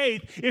shake your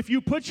faith if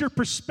you put your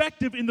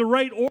perspective in the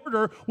right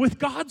order with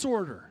God's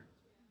order.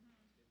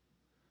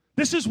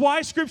 This is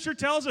why Scripture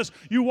tells us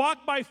you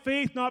walk by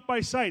faith, not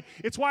by sight.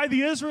 It's why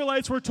the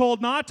Israelites were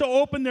told not to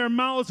open their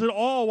mouths at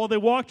all while they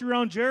walked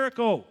around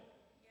Jericho.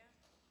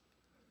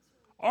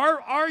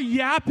 Our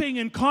yapping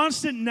and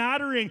constant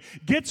nattering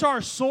gets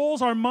our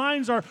souls, our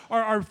minds,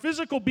 our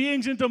physical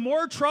beings into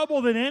more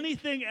trouble than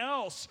anything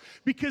else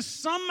because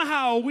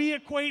somehow we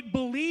equate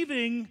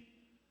believing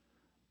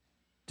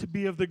to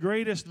be of the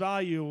greatest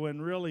value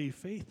when really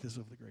faith is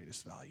of the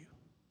greatest value.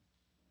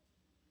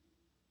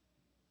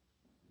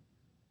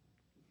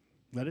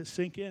 Let it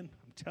sink in.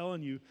 I'm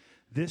telling you,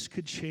 this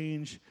could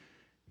change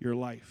your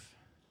life.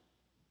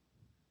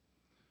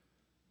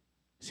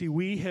 See,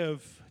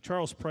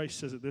 Charles Price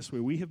says it this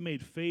way, we have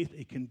made faith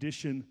a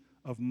condition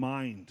of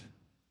mind,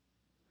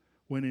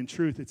 when in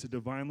truth it's a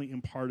divinely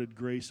imparted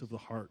grace of the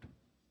heart.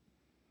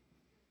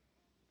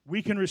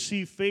 We can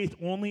receive faith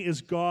only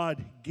as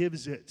God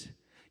gives it.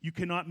 You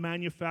cannot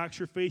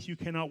manufacture faith. You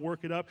cannot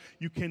work it up.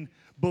 You can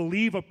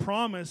believe a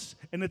promise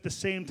and at the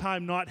same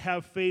time not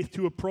have faith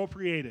to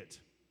appropriate it.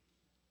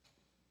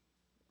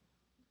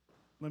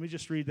 Let me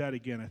just read that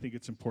again. I think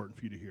it's important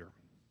for you to hear.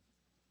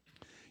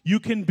 You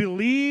can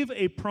believe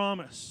a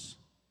promise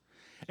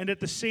and at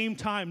the same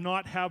time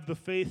not have the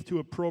faith to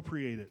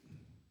appropriate it.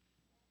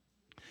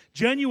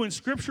 Genuine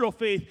scriptural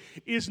faith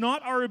is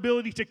not our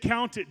ability to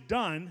count it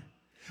done,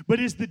 but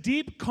is the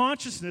deep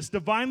consciousness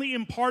divinely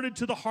imparted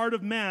to the heart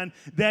of man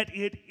that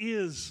it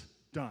is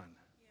done.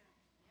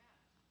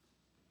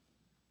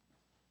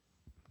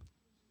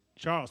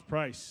 Charles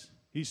Price,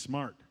 he's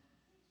smart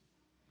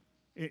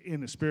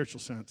in a spiritual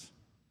sense.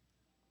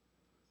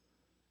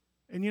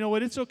 And you know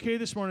what? It's okay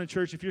this morning,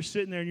 church, if you're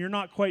sitting there and you're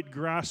not quite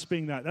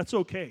grasping that. That's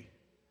okay.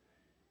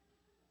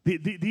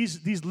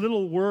 These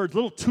little words,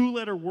 little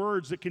two-letter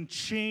words that can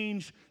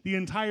change the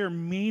entire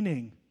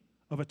meaning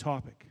of a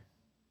topic.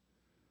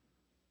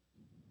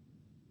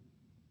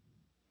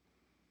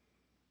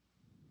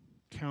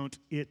 Count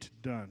it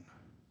done,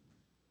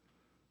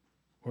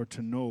 or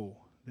to know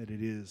that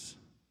it is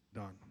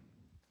done.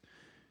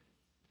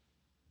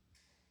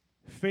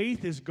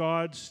 Faith is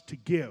God's to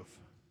give.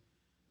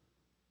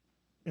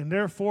 And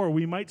therefore,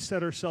 we might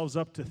set ourselves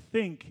up to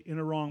think in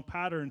a wrong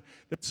pattern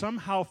that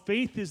somehow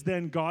faith is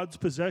then God's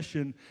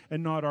possession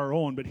and not our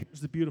own. But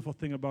here's the beautiful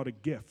thing about a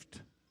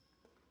gift.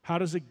 How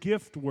does a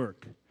gift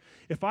work?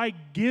 If I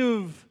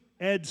give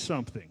Ed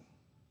something,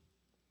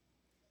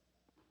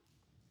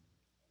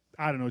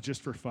 I don't know,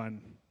 just for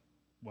fun,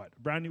 what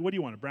do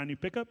you want, a brand new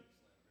pickup?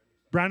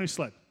 Brand new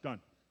sled,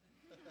 done.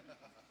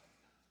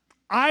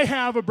 I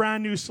have a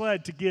brand new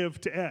sled to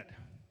give to Ed.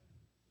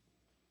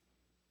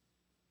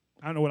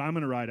 I don't know what I'm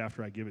going to ride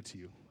after I give it to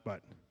you,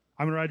 but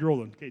I'm going to ride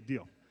Roland. Okay,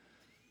 deal.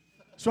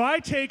 So I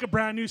take a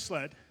brand new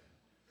sled.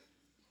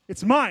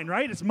 It's mine,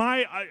 right? It's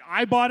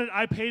I bought it.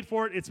 I paid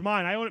for it. It's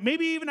mine. I own it.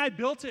 Maybe even I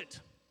built it.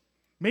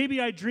 Maybe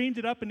I dreamed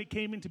it up and it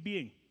came into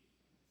being.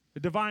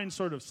 A divine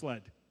sort of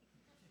sled.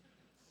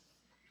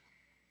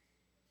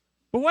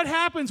 But what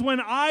happens when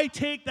I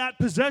take that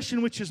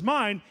possession, which is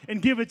mine,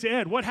 and give it to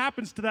Ed? What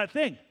happens to that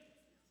thing?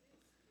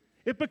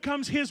 It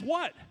becomes his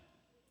what?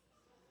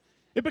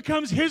 It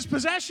becomes his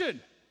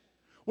possession.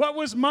 What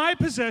was my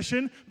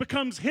possession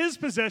becomes his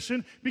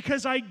possession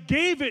because I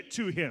gave it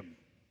to him.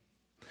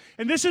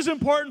 And this is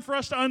important for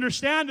us to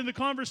understand in the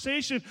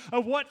conversation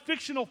of what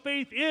fictional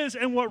faith is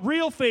and what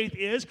real faith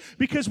is,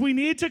 because we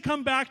need to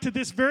come back to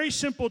this very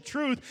simple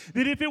truth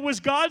that if it was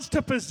God's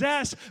to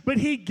possess, but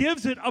he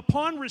gives it,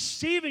 upon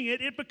receiving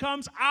it, it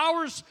becomes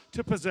ours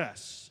to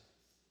possess.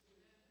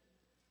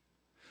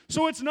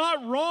 So it's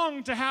not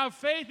wrong to have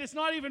faith. It's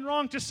not even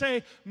wrong to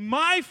say,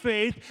 my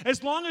faith,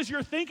 as long as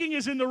your thinking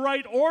is in the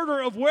right order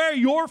of where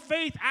your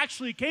faith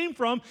actually came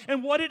from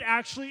and what it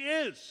actually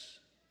is.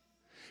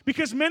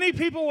 Because many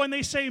people, when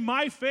they say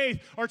my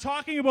faith, are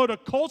talking about a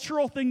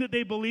cultural thing that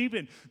they believe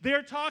in.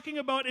 They're talking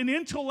about an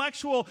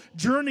intellectual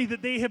journey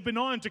that they have been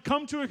on to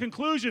come to a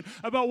conclusion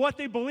about what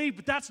they believe,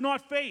 but that's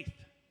not faith.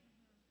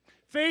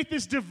 Faith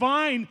is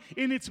divine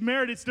in its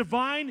merit. It's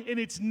divine in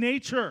its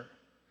nature.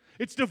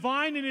 It's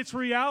divine in its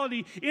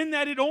reality, in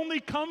that it only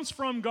comes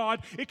from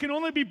God. It can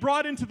only be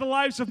brought into the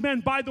lives of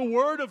men by the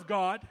Word of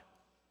God.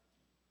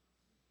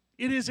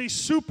 It is a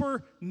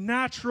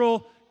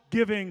supernatural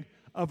giving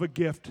of a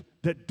gift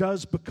that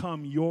does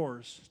become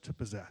yours to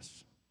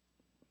possess.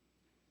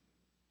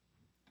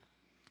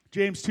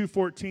 James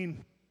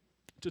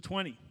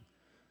 2:14-20.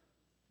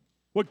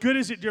 What good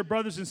is it, dear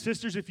brothers and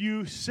sisters, if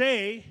you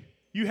say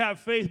you have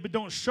faith but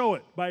don't show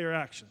it by your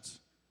actions?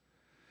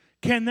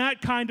 Can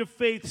that kind of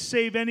faith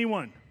save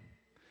anyone?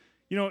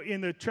 You know,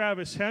 in the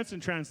Travis Hansen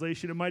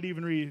translation, it might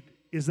even read,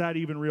 is that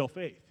even real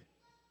faith?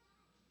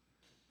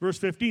 Verse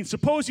 15,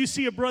 suppose you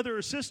see a brother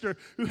or sister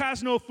who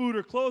has no food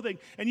or clothing,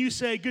 and you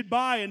say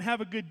goodbye and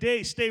have a good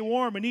day, stay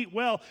warm and eat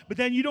well, but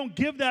then you don't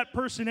give that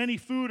person any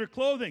food or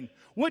clothing.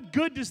 What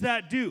good does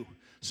that do?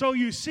 So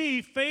you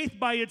see, faith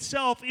by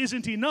itself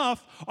isn't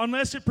enough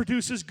unless it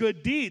produces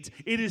good deeds.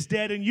 It is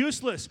dead and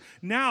useless.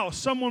 Now,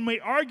 someone may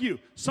argue,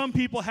 some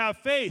people have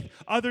faith,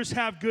 others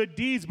have good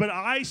deeds, but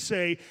I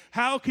say,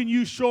 how can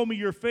you show me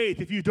your faith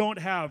if you don't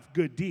have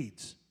good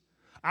deeds?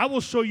 I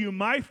will show you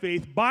my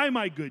faith by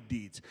my good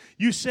deeds.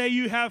 You say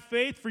you have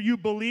faith, for you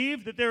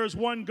believe that there is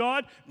one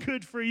God.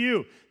 Good for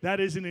you. That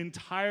is an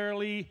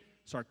entirely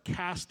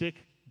sarcastic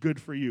good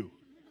for you.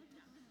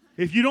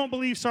 If you don't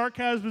believe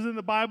sarcasm is in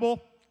the Bible,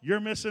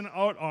 you're missing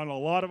out on a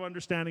lot of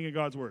understanding of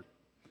God's Word.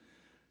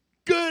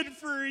 Good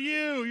for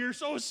you. You're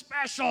so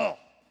special.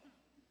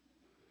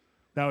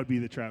 That would be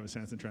the Travis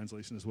Hansen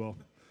translation as well.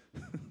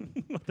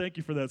 Thank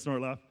you for that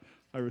snort laugh.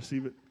 I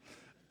receive it.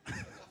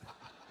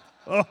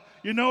 Oh,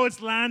 you know it's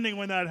landing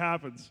when that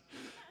happens.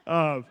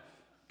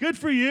 Good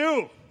for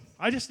you.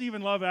 I just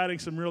even love adding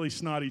some really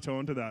snotty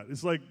tone to that.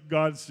 It's like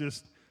God's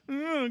just,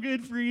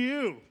 good for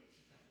you.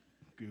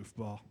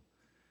 Goofball.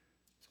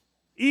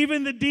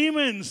 Even the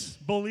demons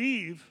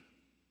believe,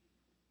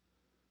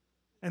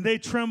 and they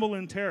tremble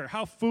in terror.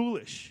 How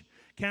foolish.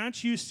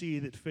 Can't you see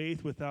that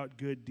faith without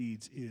good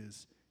deeds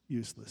is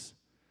useless?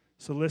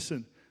 So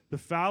listen, the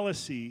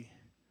fallacy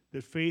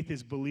that faith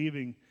is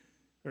believing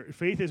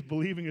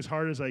as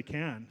hard as I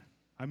can.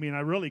 I mean,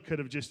 I really could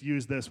have just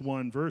used this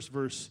one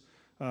verse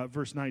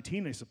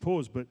 19, I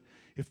suppose, but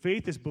if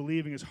faith is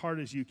believing as hard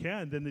as you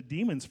can, then the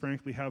demons,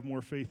 frankly, have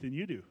more faith than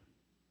you do.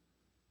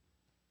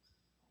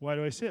 Why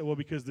do I say it? Well,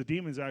 because the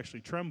demons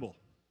actually tremble.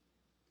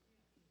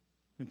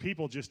 And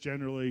people just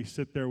generally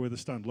sit there with a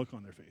stunned look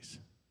on their face.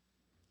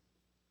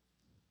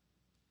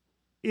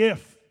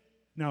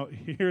 Now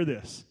hear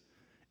this,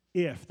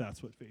 if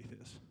that's what faith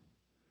is,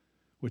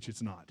 which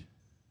it's not.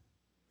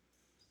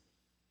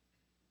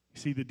 You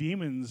see, the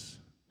demons,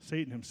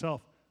 Satan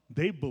himself,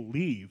 they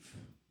believe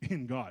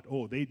in God.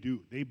 Oh, they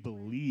do. They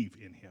believe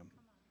in him.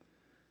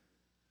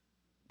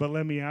 But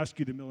let me ask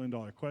you the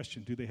million-dollar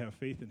question. Do they have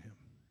faith in him?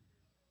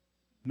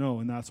 No,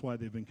 and that's why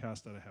they've been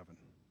cast out of heaven.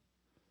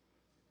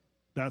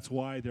 That's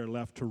why they're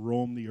left to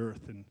roam the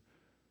earth and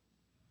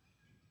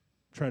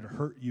try to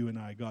hurt you and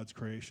I, God's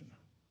creation.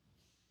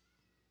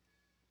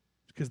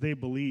 It's because they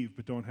believe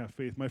but don't have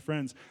faith. My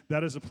friends,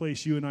 that is a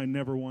place you and I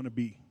never want to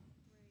be.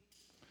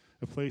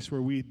 A place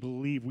where we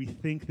believe, we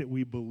think that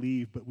we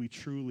believe, but we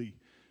truly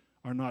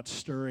are not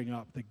stirring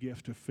up the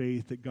gift of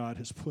faith that God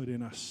has put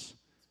in us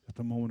at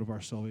the moment of our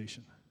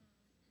salvation.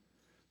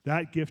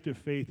 That gift of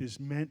faith is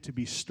meant to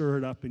be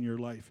stirred up in your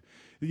life.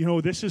 You know,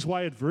 this is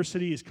why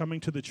adversity is coming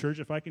to the church.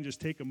 If I can just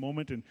take a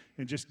moment and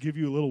just give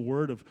you a little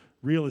word of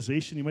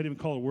realization, you might even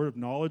call it a word of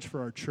knowledge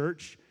for our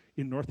church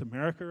in North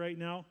America right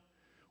now.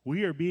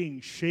 We are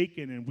being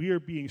shaken and we are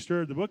being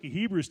stirred. The book of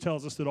Hebrews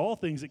tells us that all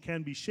things that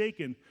can be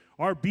shaken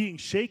are being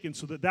shaken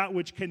so that that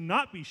which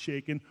cannot be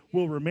shaken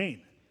will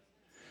remain.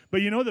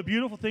 But you know, the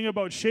beautiful thing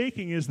about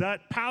shaking is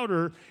that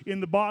powder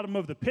in the bottom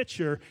of the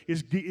pitcher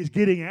is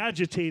getting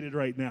agitated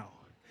right now.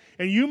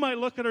 And you might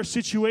look at our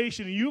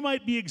situation, and you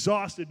might be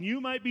exhausted, and you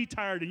might be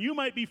tired, and you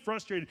might be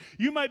frustrated.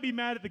 You might be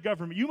mad at the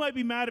government. You might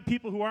be mad at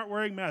people who aren't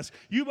wearing masks.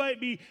 You might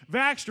be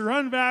vaxxed or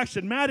unvaxxed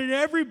and mad at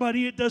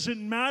everybody. It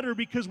doesn't matter,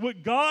 because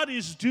what God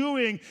is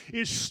doing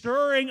is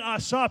stirring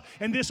us up.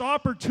 And this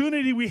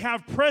opportunity we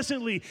have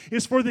presently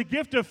is for the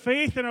gift of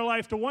faith in our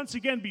life to once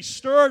again be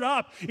stirred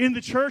up in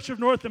the Church of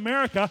North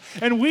America.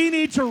 And we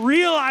need to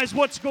realize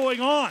what's going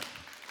on.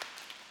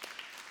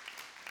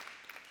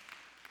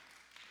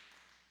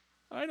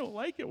 I don't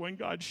like it when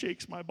God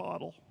shakes my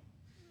bottle.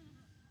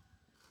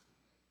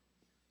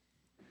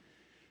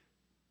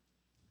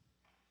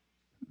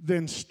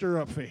 Then stir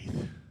up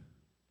faith.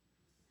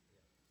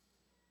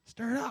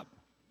 Stir it up.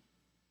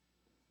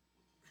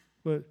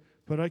 But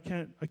I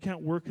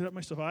can't work it up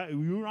myself.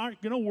 You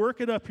aren't going to work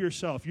it up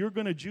yourself. You're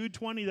going to Jude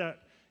 20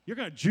 that. You're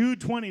going to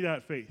Jude 20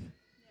 that faith. Yeah.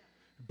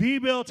 Be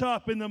built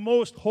up in the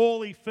most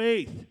holy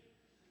faith.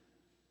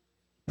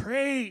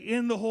 Pray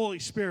in the Holy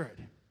Spirit.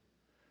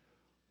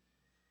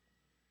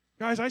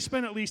 Guys, I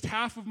spent at least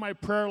half of my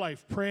prayer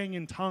life praying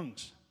in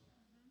tongues.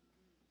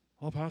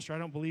 Well, Pastor, I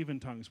don't believe in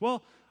tongues.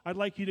 Well, I'd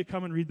like you to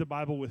come and read the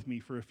Bible with me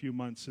for a few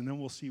months, and then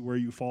we'll see where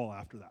you fall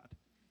after that.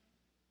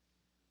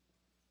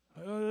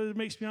 It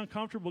makes me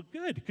uncomfortable.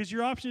 Good, because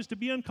your option is to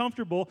be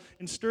uncomfortable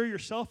and stir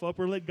yourself up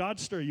or let God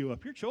stir you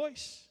up. Your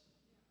choice.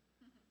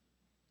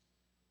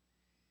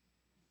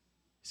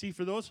 See,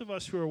 for those of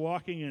us who are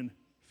walking in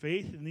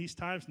faith in these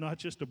times, not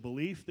just a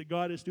belief that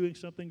God is doing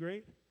something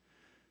great,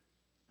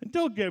 and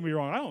don't get me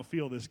wrong, I don't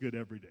feel this good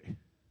every day.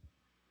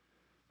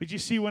 But you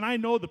see, when I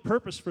know the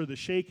purpose for the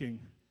shaking,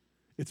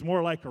 it's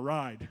more like a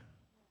ride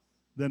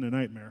than a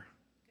nightmare.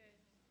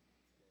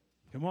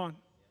 Come on.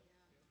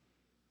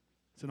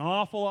 It's an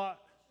awful lot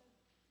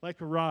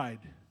like a ride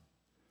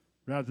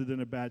rather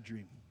than a bad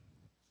dream.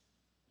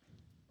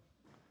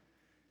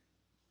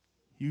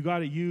 You got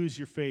to use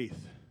your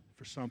faith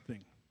for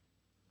something.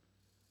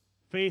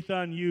 Faith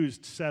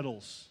unused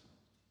settles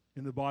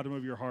in the bottom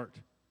of your heart.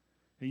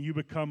 And you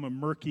become a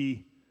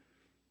murky,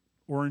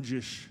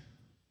 orangish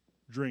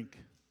drink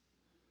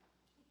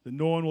that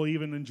no one will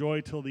even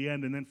enjoy till the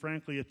end. And then,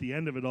 frankly, at the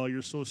end of it all,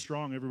 you're so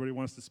strong, everybody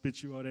wants to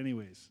spit you out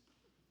anyways.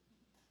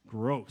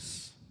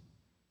 Gross.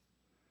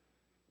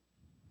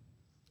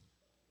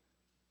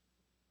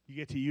 You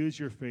get to use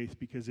your faith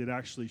because it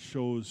actually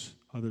shows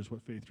others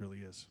what faith really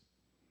is.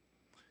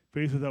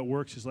 Faith without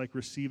works is like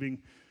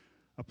receiving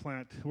a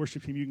plant.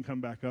 Worship team, you can come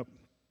back up.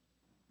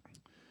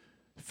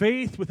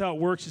 Faith without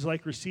works is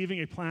like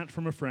receiving a plant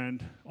from a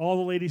friend. All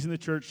the ladies in the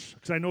church,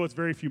 because I know it's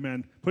very few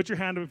men, put your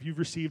hand up if you've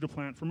received a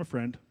plant from a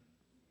friend.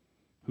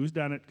 Who's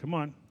done it? Come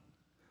on.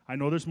 I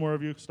know there's more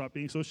of you. Stop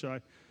being so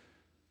shy.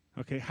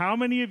 Okay, how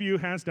many of you,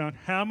 hands down,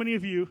 how many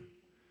of you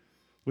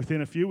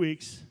within a few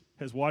weeks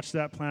has watched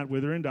that plant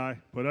wither and die?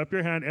 Put up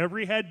your hand.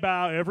 Every head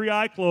bow, every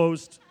eye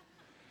closed.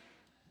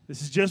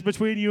 This is just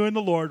between you and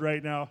the Lord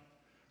right now.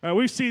 All right,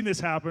 we've seen this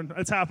happen.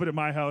 It's happened at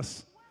my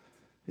house.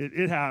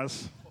 It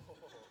has.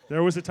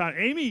 There was a time.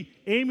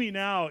 Amy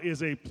now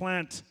is a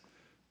plant.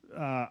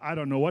 I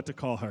don't know what to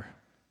call her.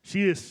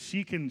 She has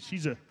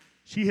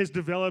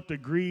developed a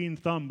green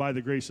thumb by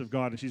the grace of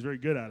God, and she's very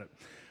good at it.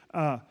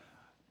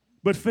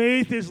 But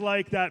faith is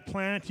like that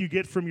plant you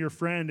get from your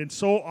friend, and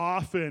so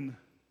often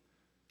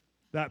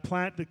that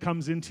plant that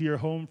comes into your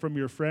home from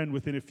your friend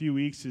within a few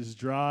weeks is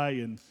dry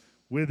and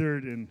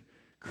withered and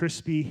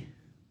crispy,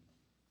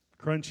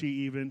 crunchy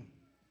even.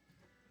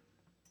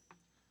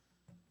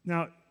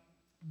 Now,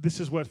 this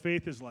is what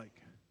faith is like.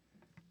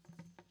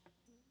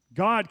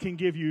 God can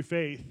give you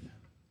faith,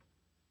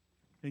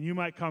 and you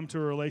might come to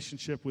a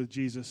relationship with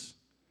Jesus,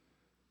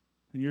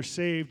 and you're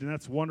saved, and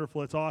that's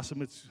wonderful. It's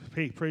awesome.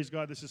 Hey, praise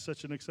God, this is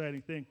such an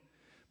exciting thing.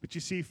 But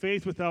you see,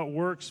 faith without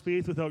works,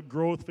 faith without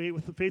growth,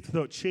 faith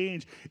without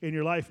change in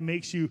your life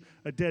makes you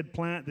a dead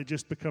plant that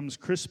just becomes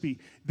crispy.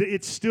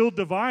 It's still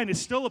divine. It's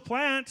still a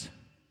plant,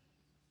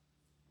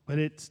 but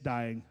it's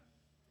dying,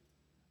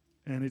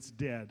 and it's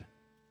dead.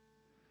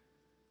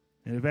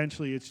 And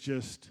eventually it's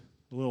just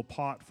a little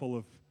pot full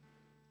of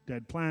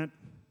dead plant,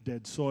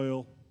 dead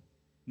soil,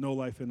 no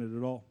life in it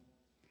at all.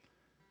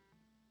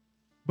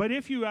 But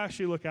if you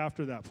actually look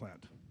after that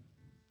plant,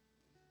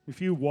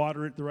 if you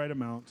water it the right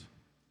amount,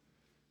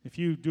 if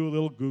you do a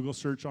little Google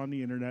search on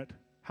the internet,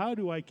 how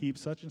do I keep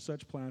such and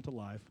such plant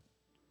alive?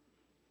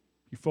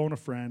 You phone a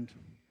friend.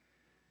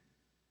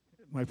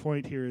 My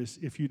point here is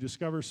if you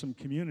discover some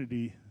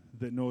community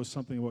that knows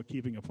something about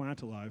keeping a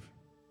plant alive,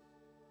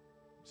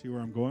 see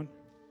where I'm going?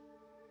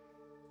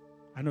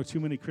 I know too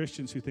many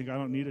Christians who think, I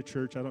don't need a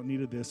church, I don't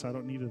need a this, I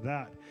don't need a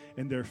that.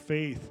 And their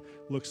faith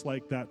looks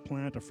like that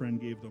plant a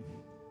friend gave them.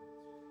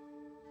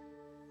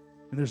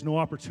 And there's no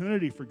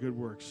opportunity for good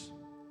works.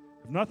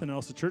 If nothing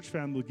else, the church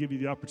family will give you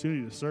the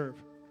opportunity to serve,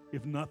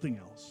 if nothing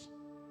else.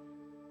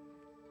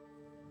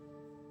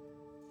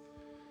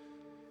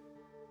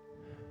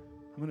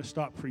 I'm going to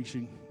stop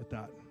preaching with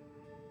that.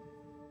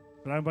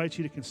 But I invite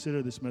you to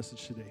consider this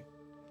message today.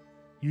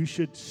 You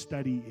should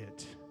study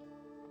it.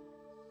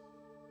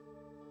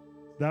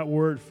 That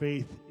word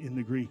faith in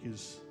the Greek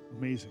is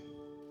amazing.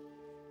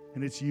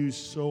 And it's used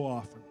so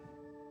often.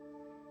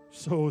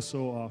 So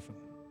often.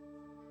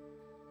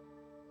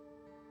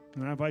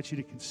 And I invite you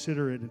to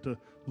consider it and to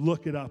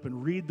look it up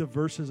and read the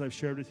verses I've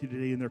shared with you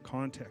today in their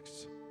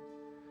context.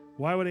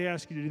 Why would I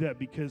ask you to do that?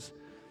 Because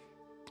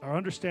our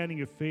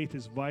understanding of faith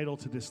is vital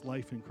to this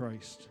life in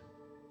Christ.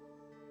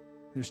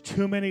 There's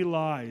too many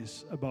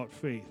lies about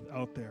faith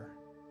out there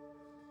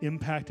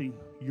impacting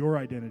your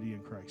identity in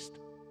Christ.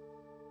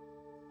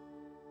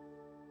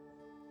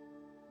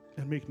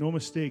 And make no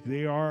mistake,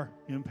 they are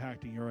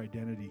impacting your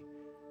identity,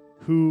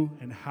 who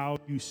and how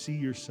you see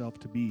yourself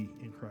to be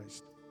in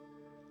Christ.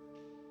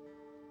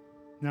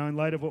 Now, in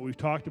light of what we've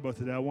talked about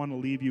today, I want to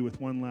leave you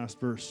with one last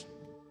verse.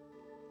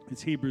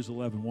 It's Hebrews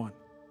 11:1.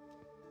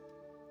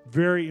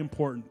 Very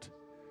important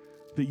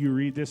that you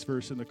read this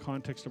verse in the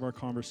context of our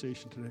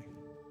conversation today.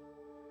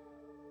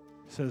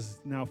 It says,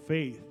 now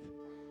faith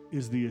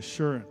is the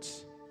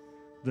assurance,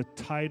 the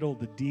title,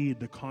 the deed,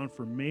 the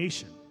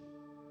confirmation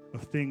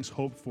of things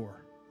hoped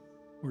for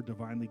or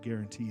divinely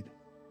guaranteed.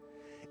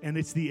 And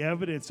it's the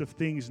evidence of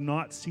things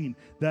not seen.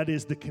 That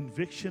is the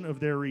conviction of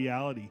their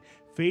reality.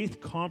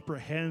 Faith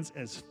comprehends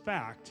as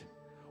fact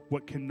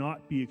what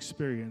cannot be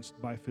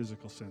experienced by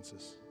physical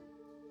senses.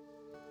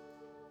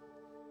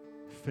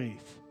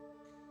 Faith.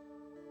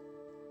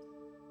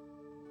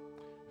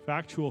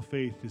 Factual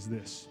faith is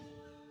this.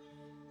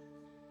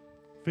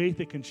 Faith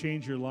that can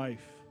change your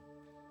life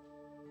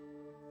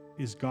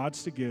is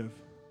God's to give,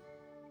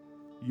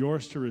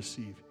 yours to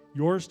receive,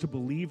 yours to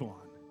believe on,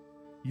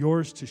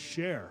 yours to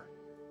share.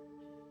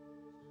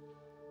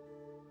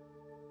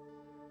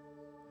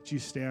 Would you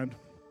stand?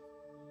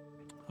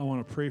 I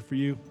want to pray for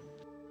you.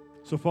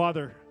 So,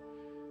 Father,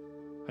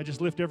 I just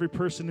lift every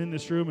person in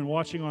this room and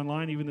watching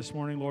online even this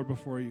morning, Lord,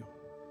 before you.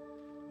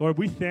 Lord,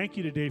 we thank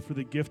you today for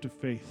the gift of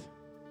faith.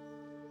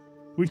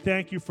 We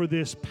thank you for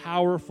this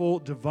powerful,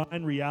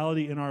 divine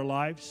reality in our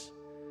lives.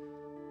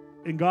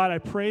 And God, I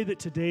pray that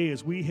today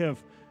as we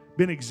have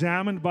been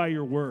examined by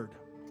your word,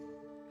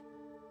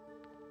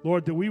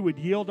 Lord, that we would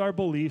yield our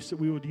beliefs, that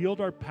we would yield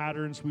our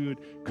patterns, we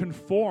would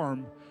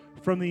conform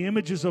from the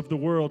images of the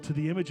world to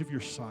the image of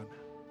your Son.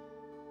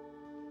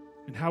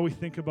 And how we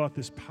think about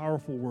this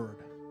powerful word.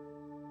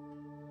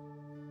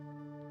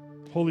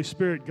 Holy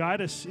Spirit,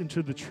 guide us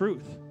into the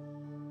truth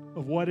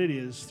of what it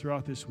is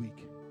throughout this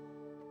week.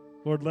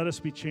 Lord, let us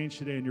be changed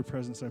today in your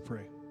presence, I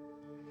pray.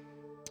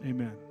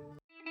 Amen.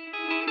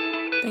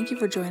 Thank you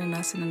for joining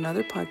us in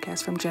another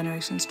podcast from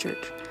Generations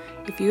Church.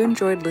 If you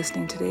enjoyed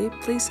listening today,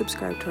 please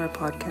subscribe to our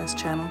podcast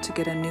channel to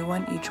get a new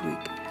one each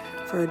week.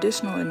 For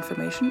additional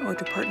information or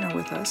to partner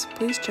with us,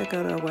 please check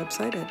out our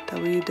website at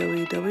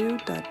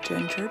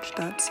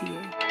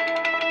www.genchurch.ca.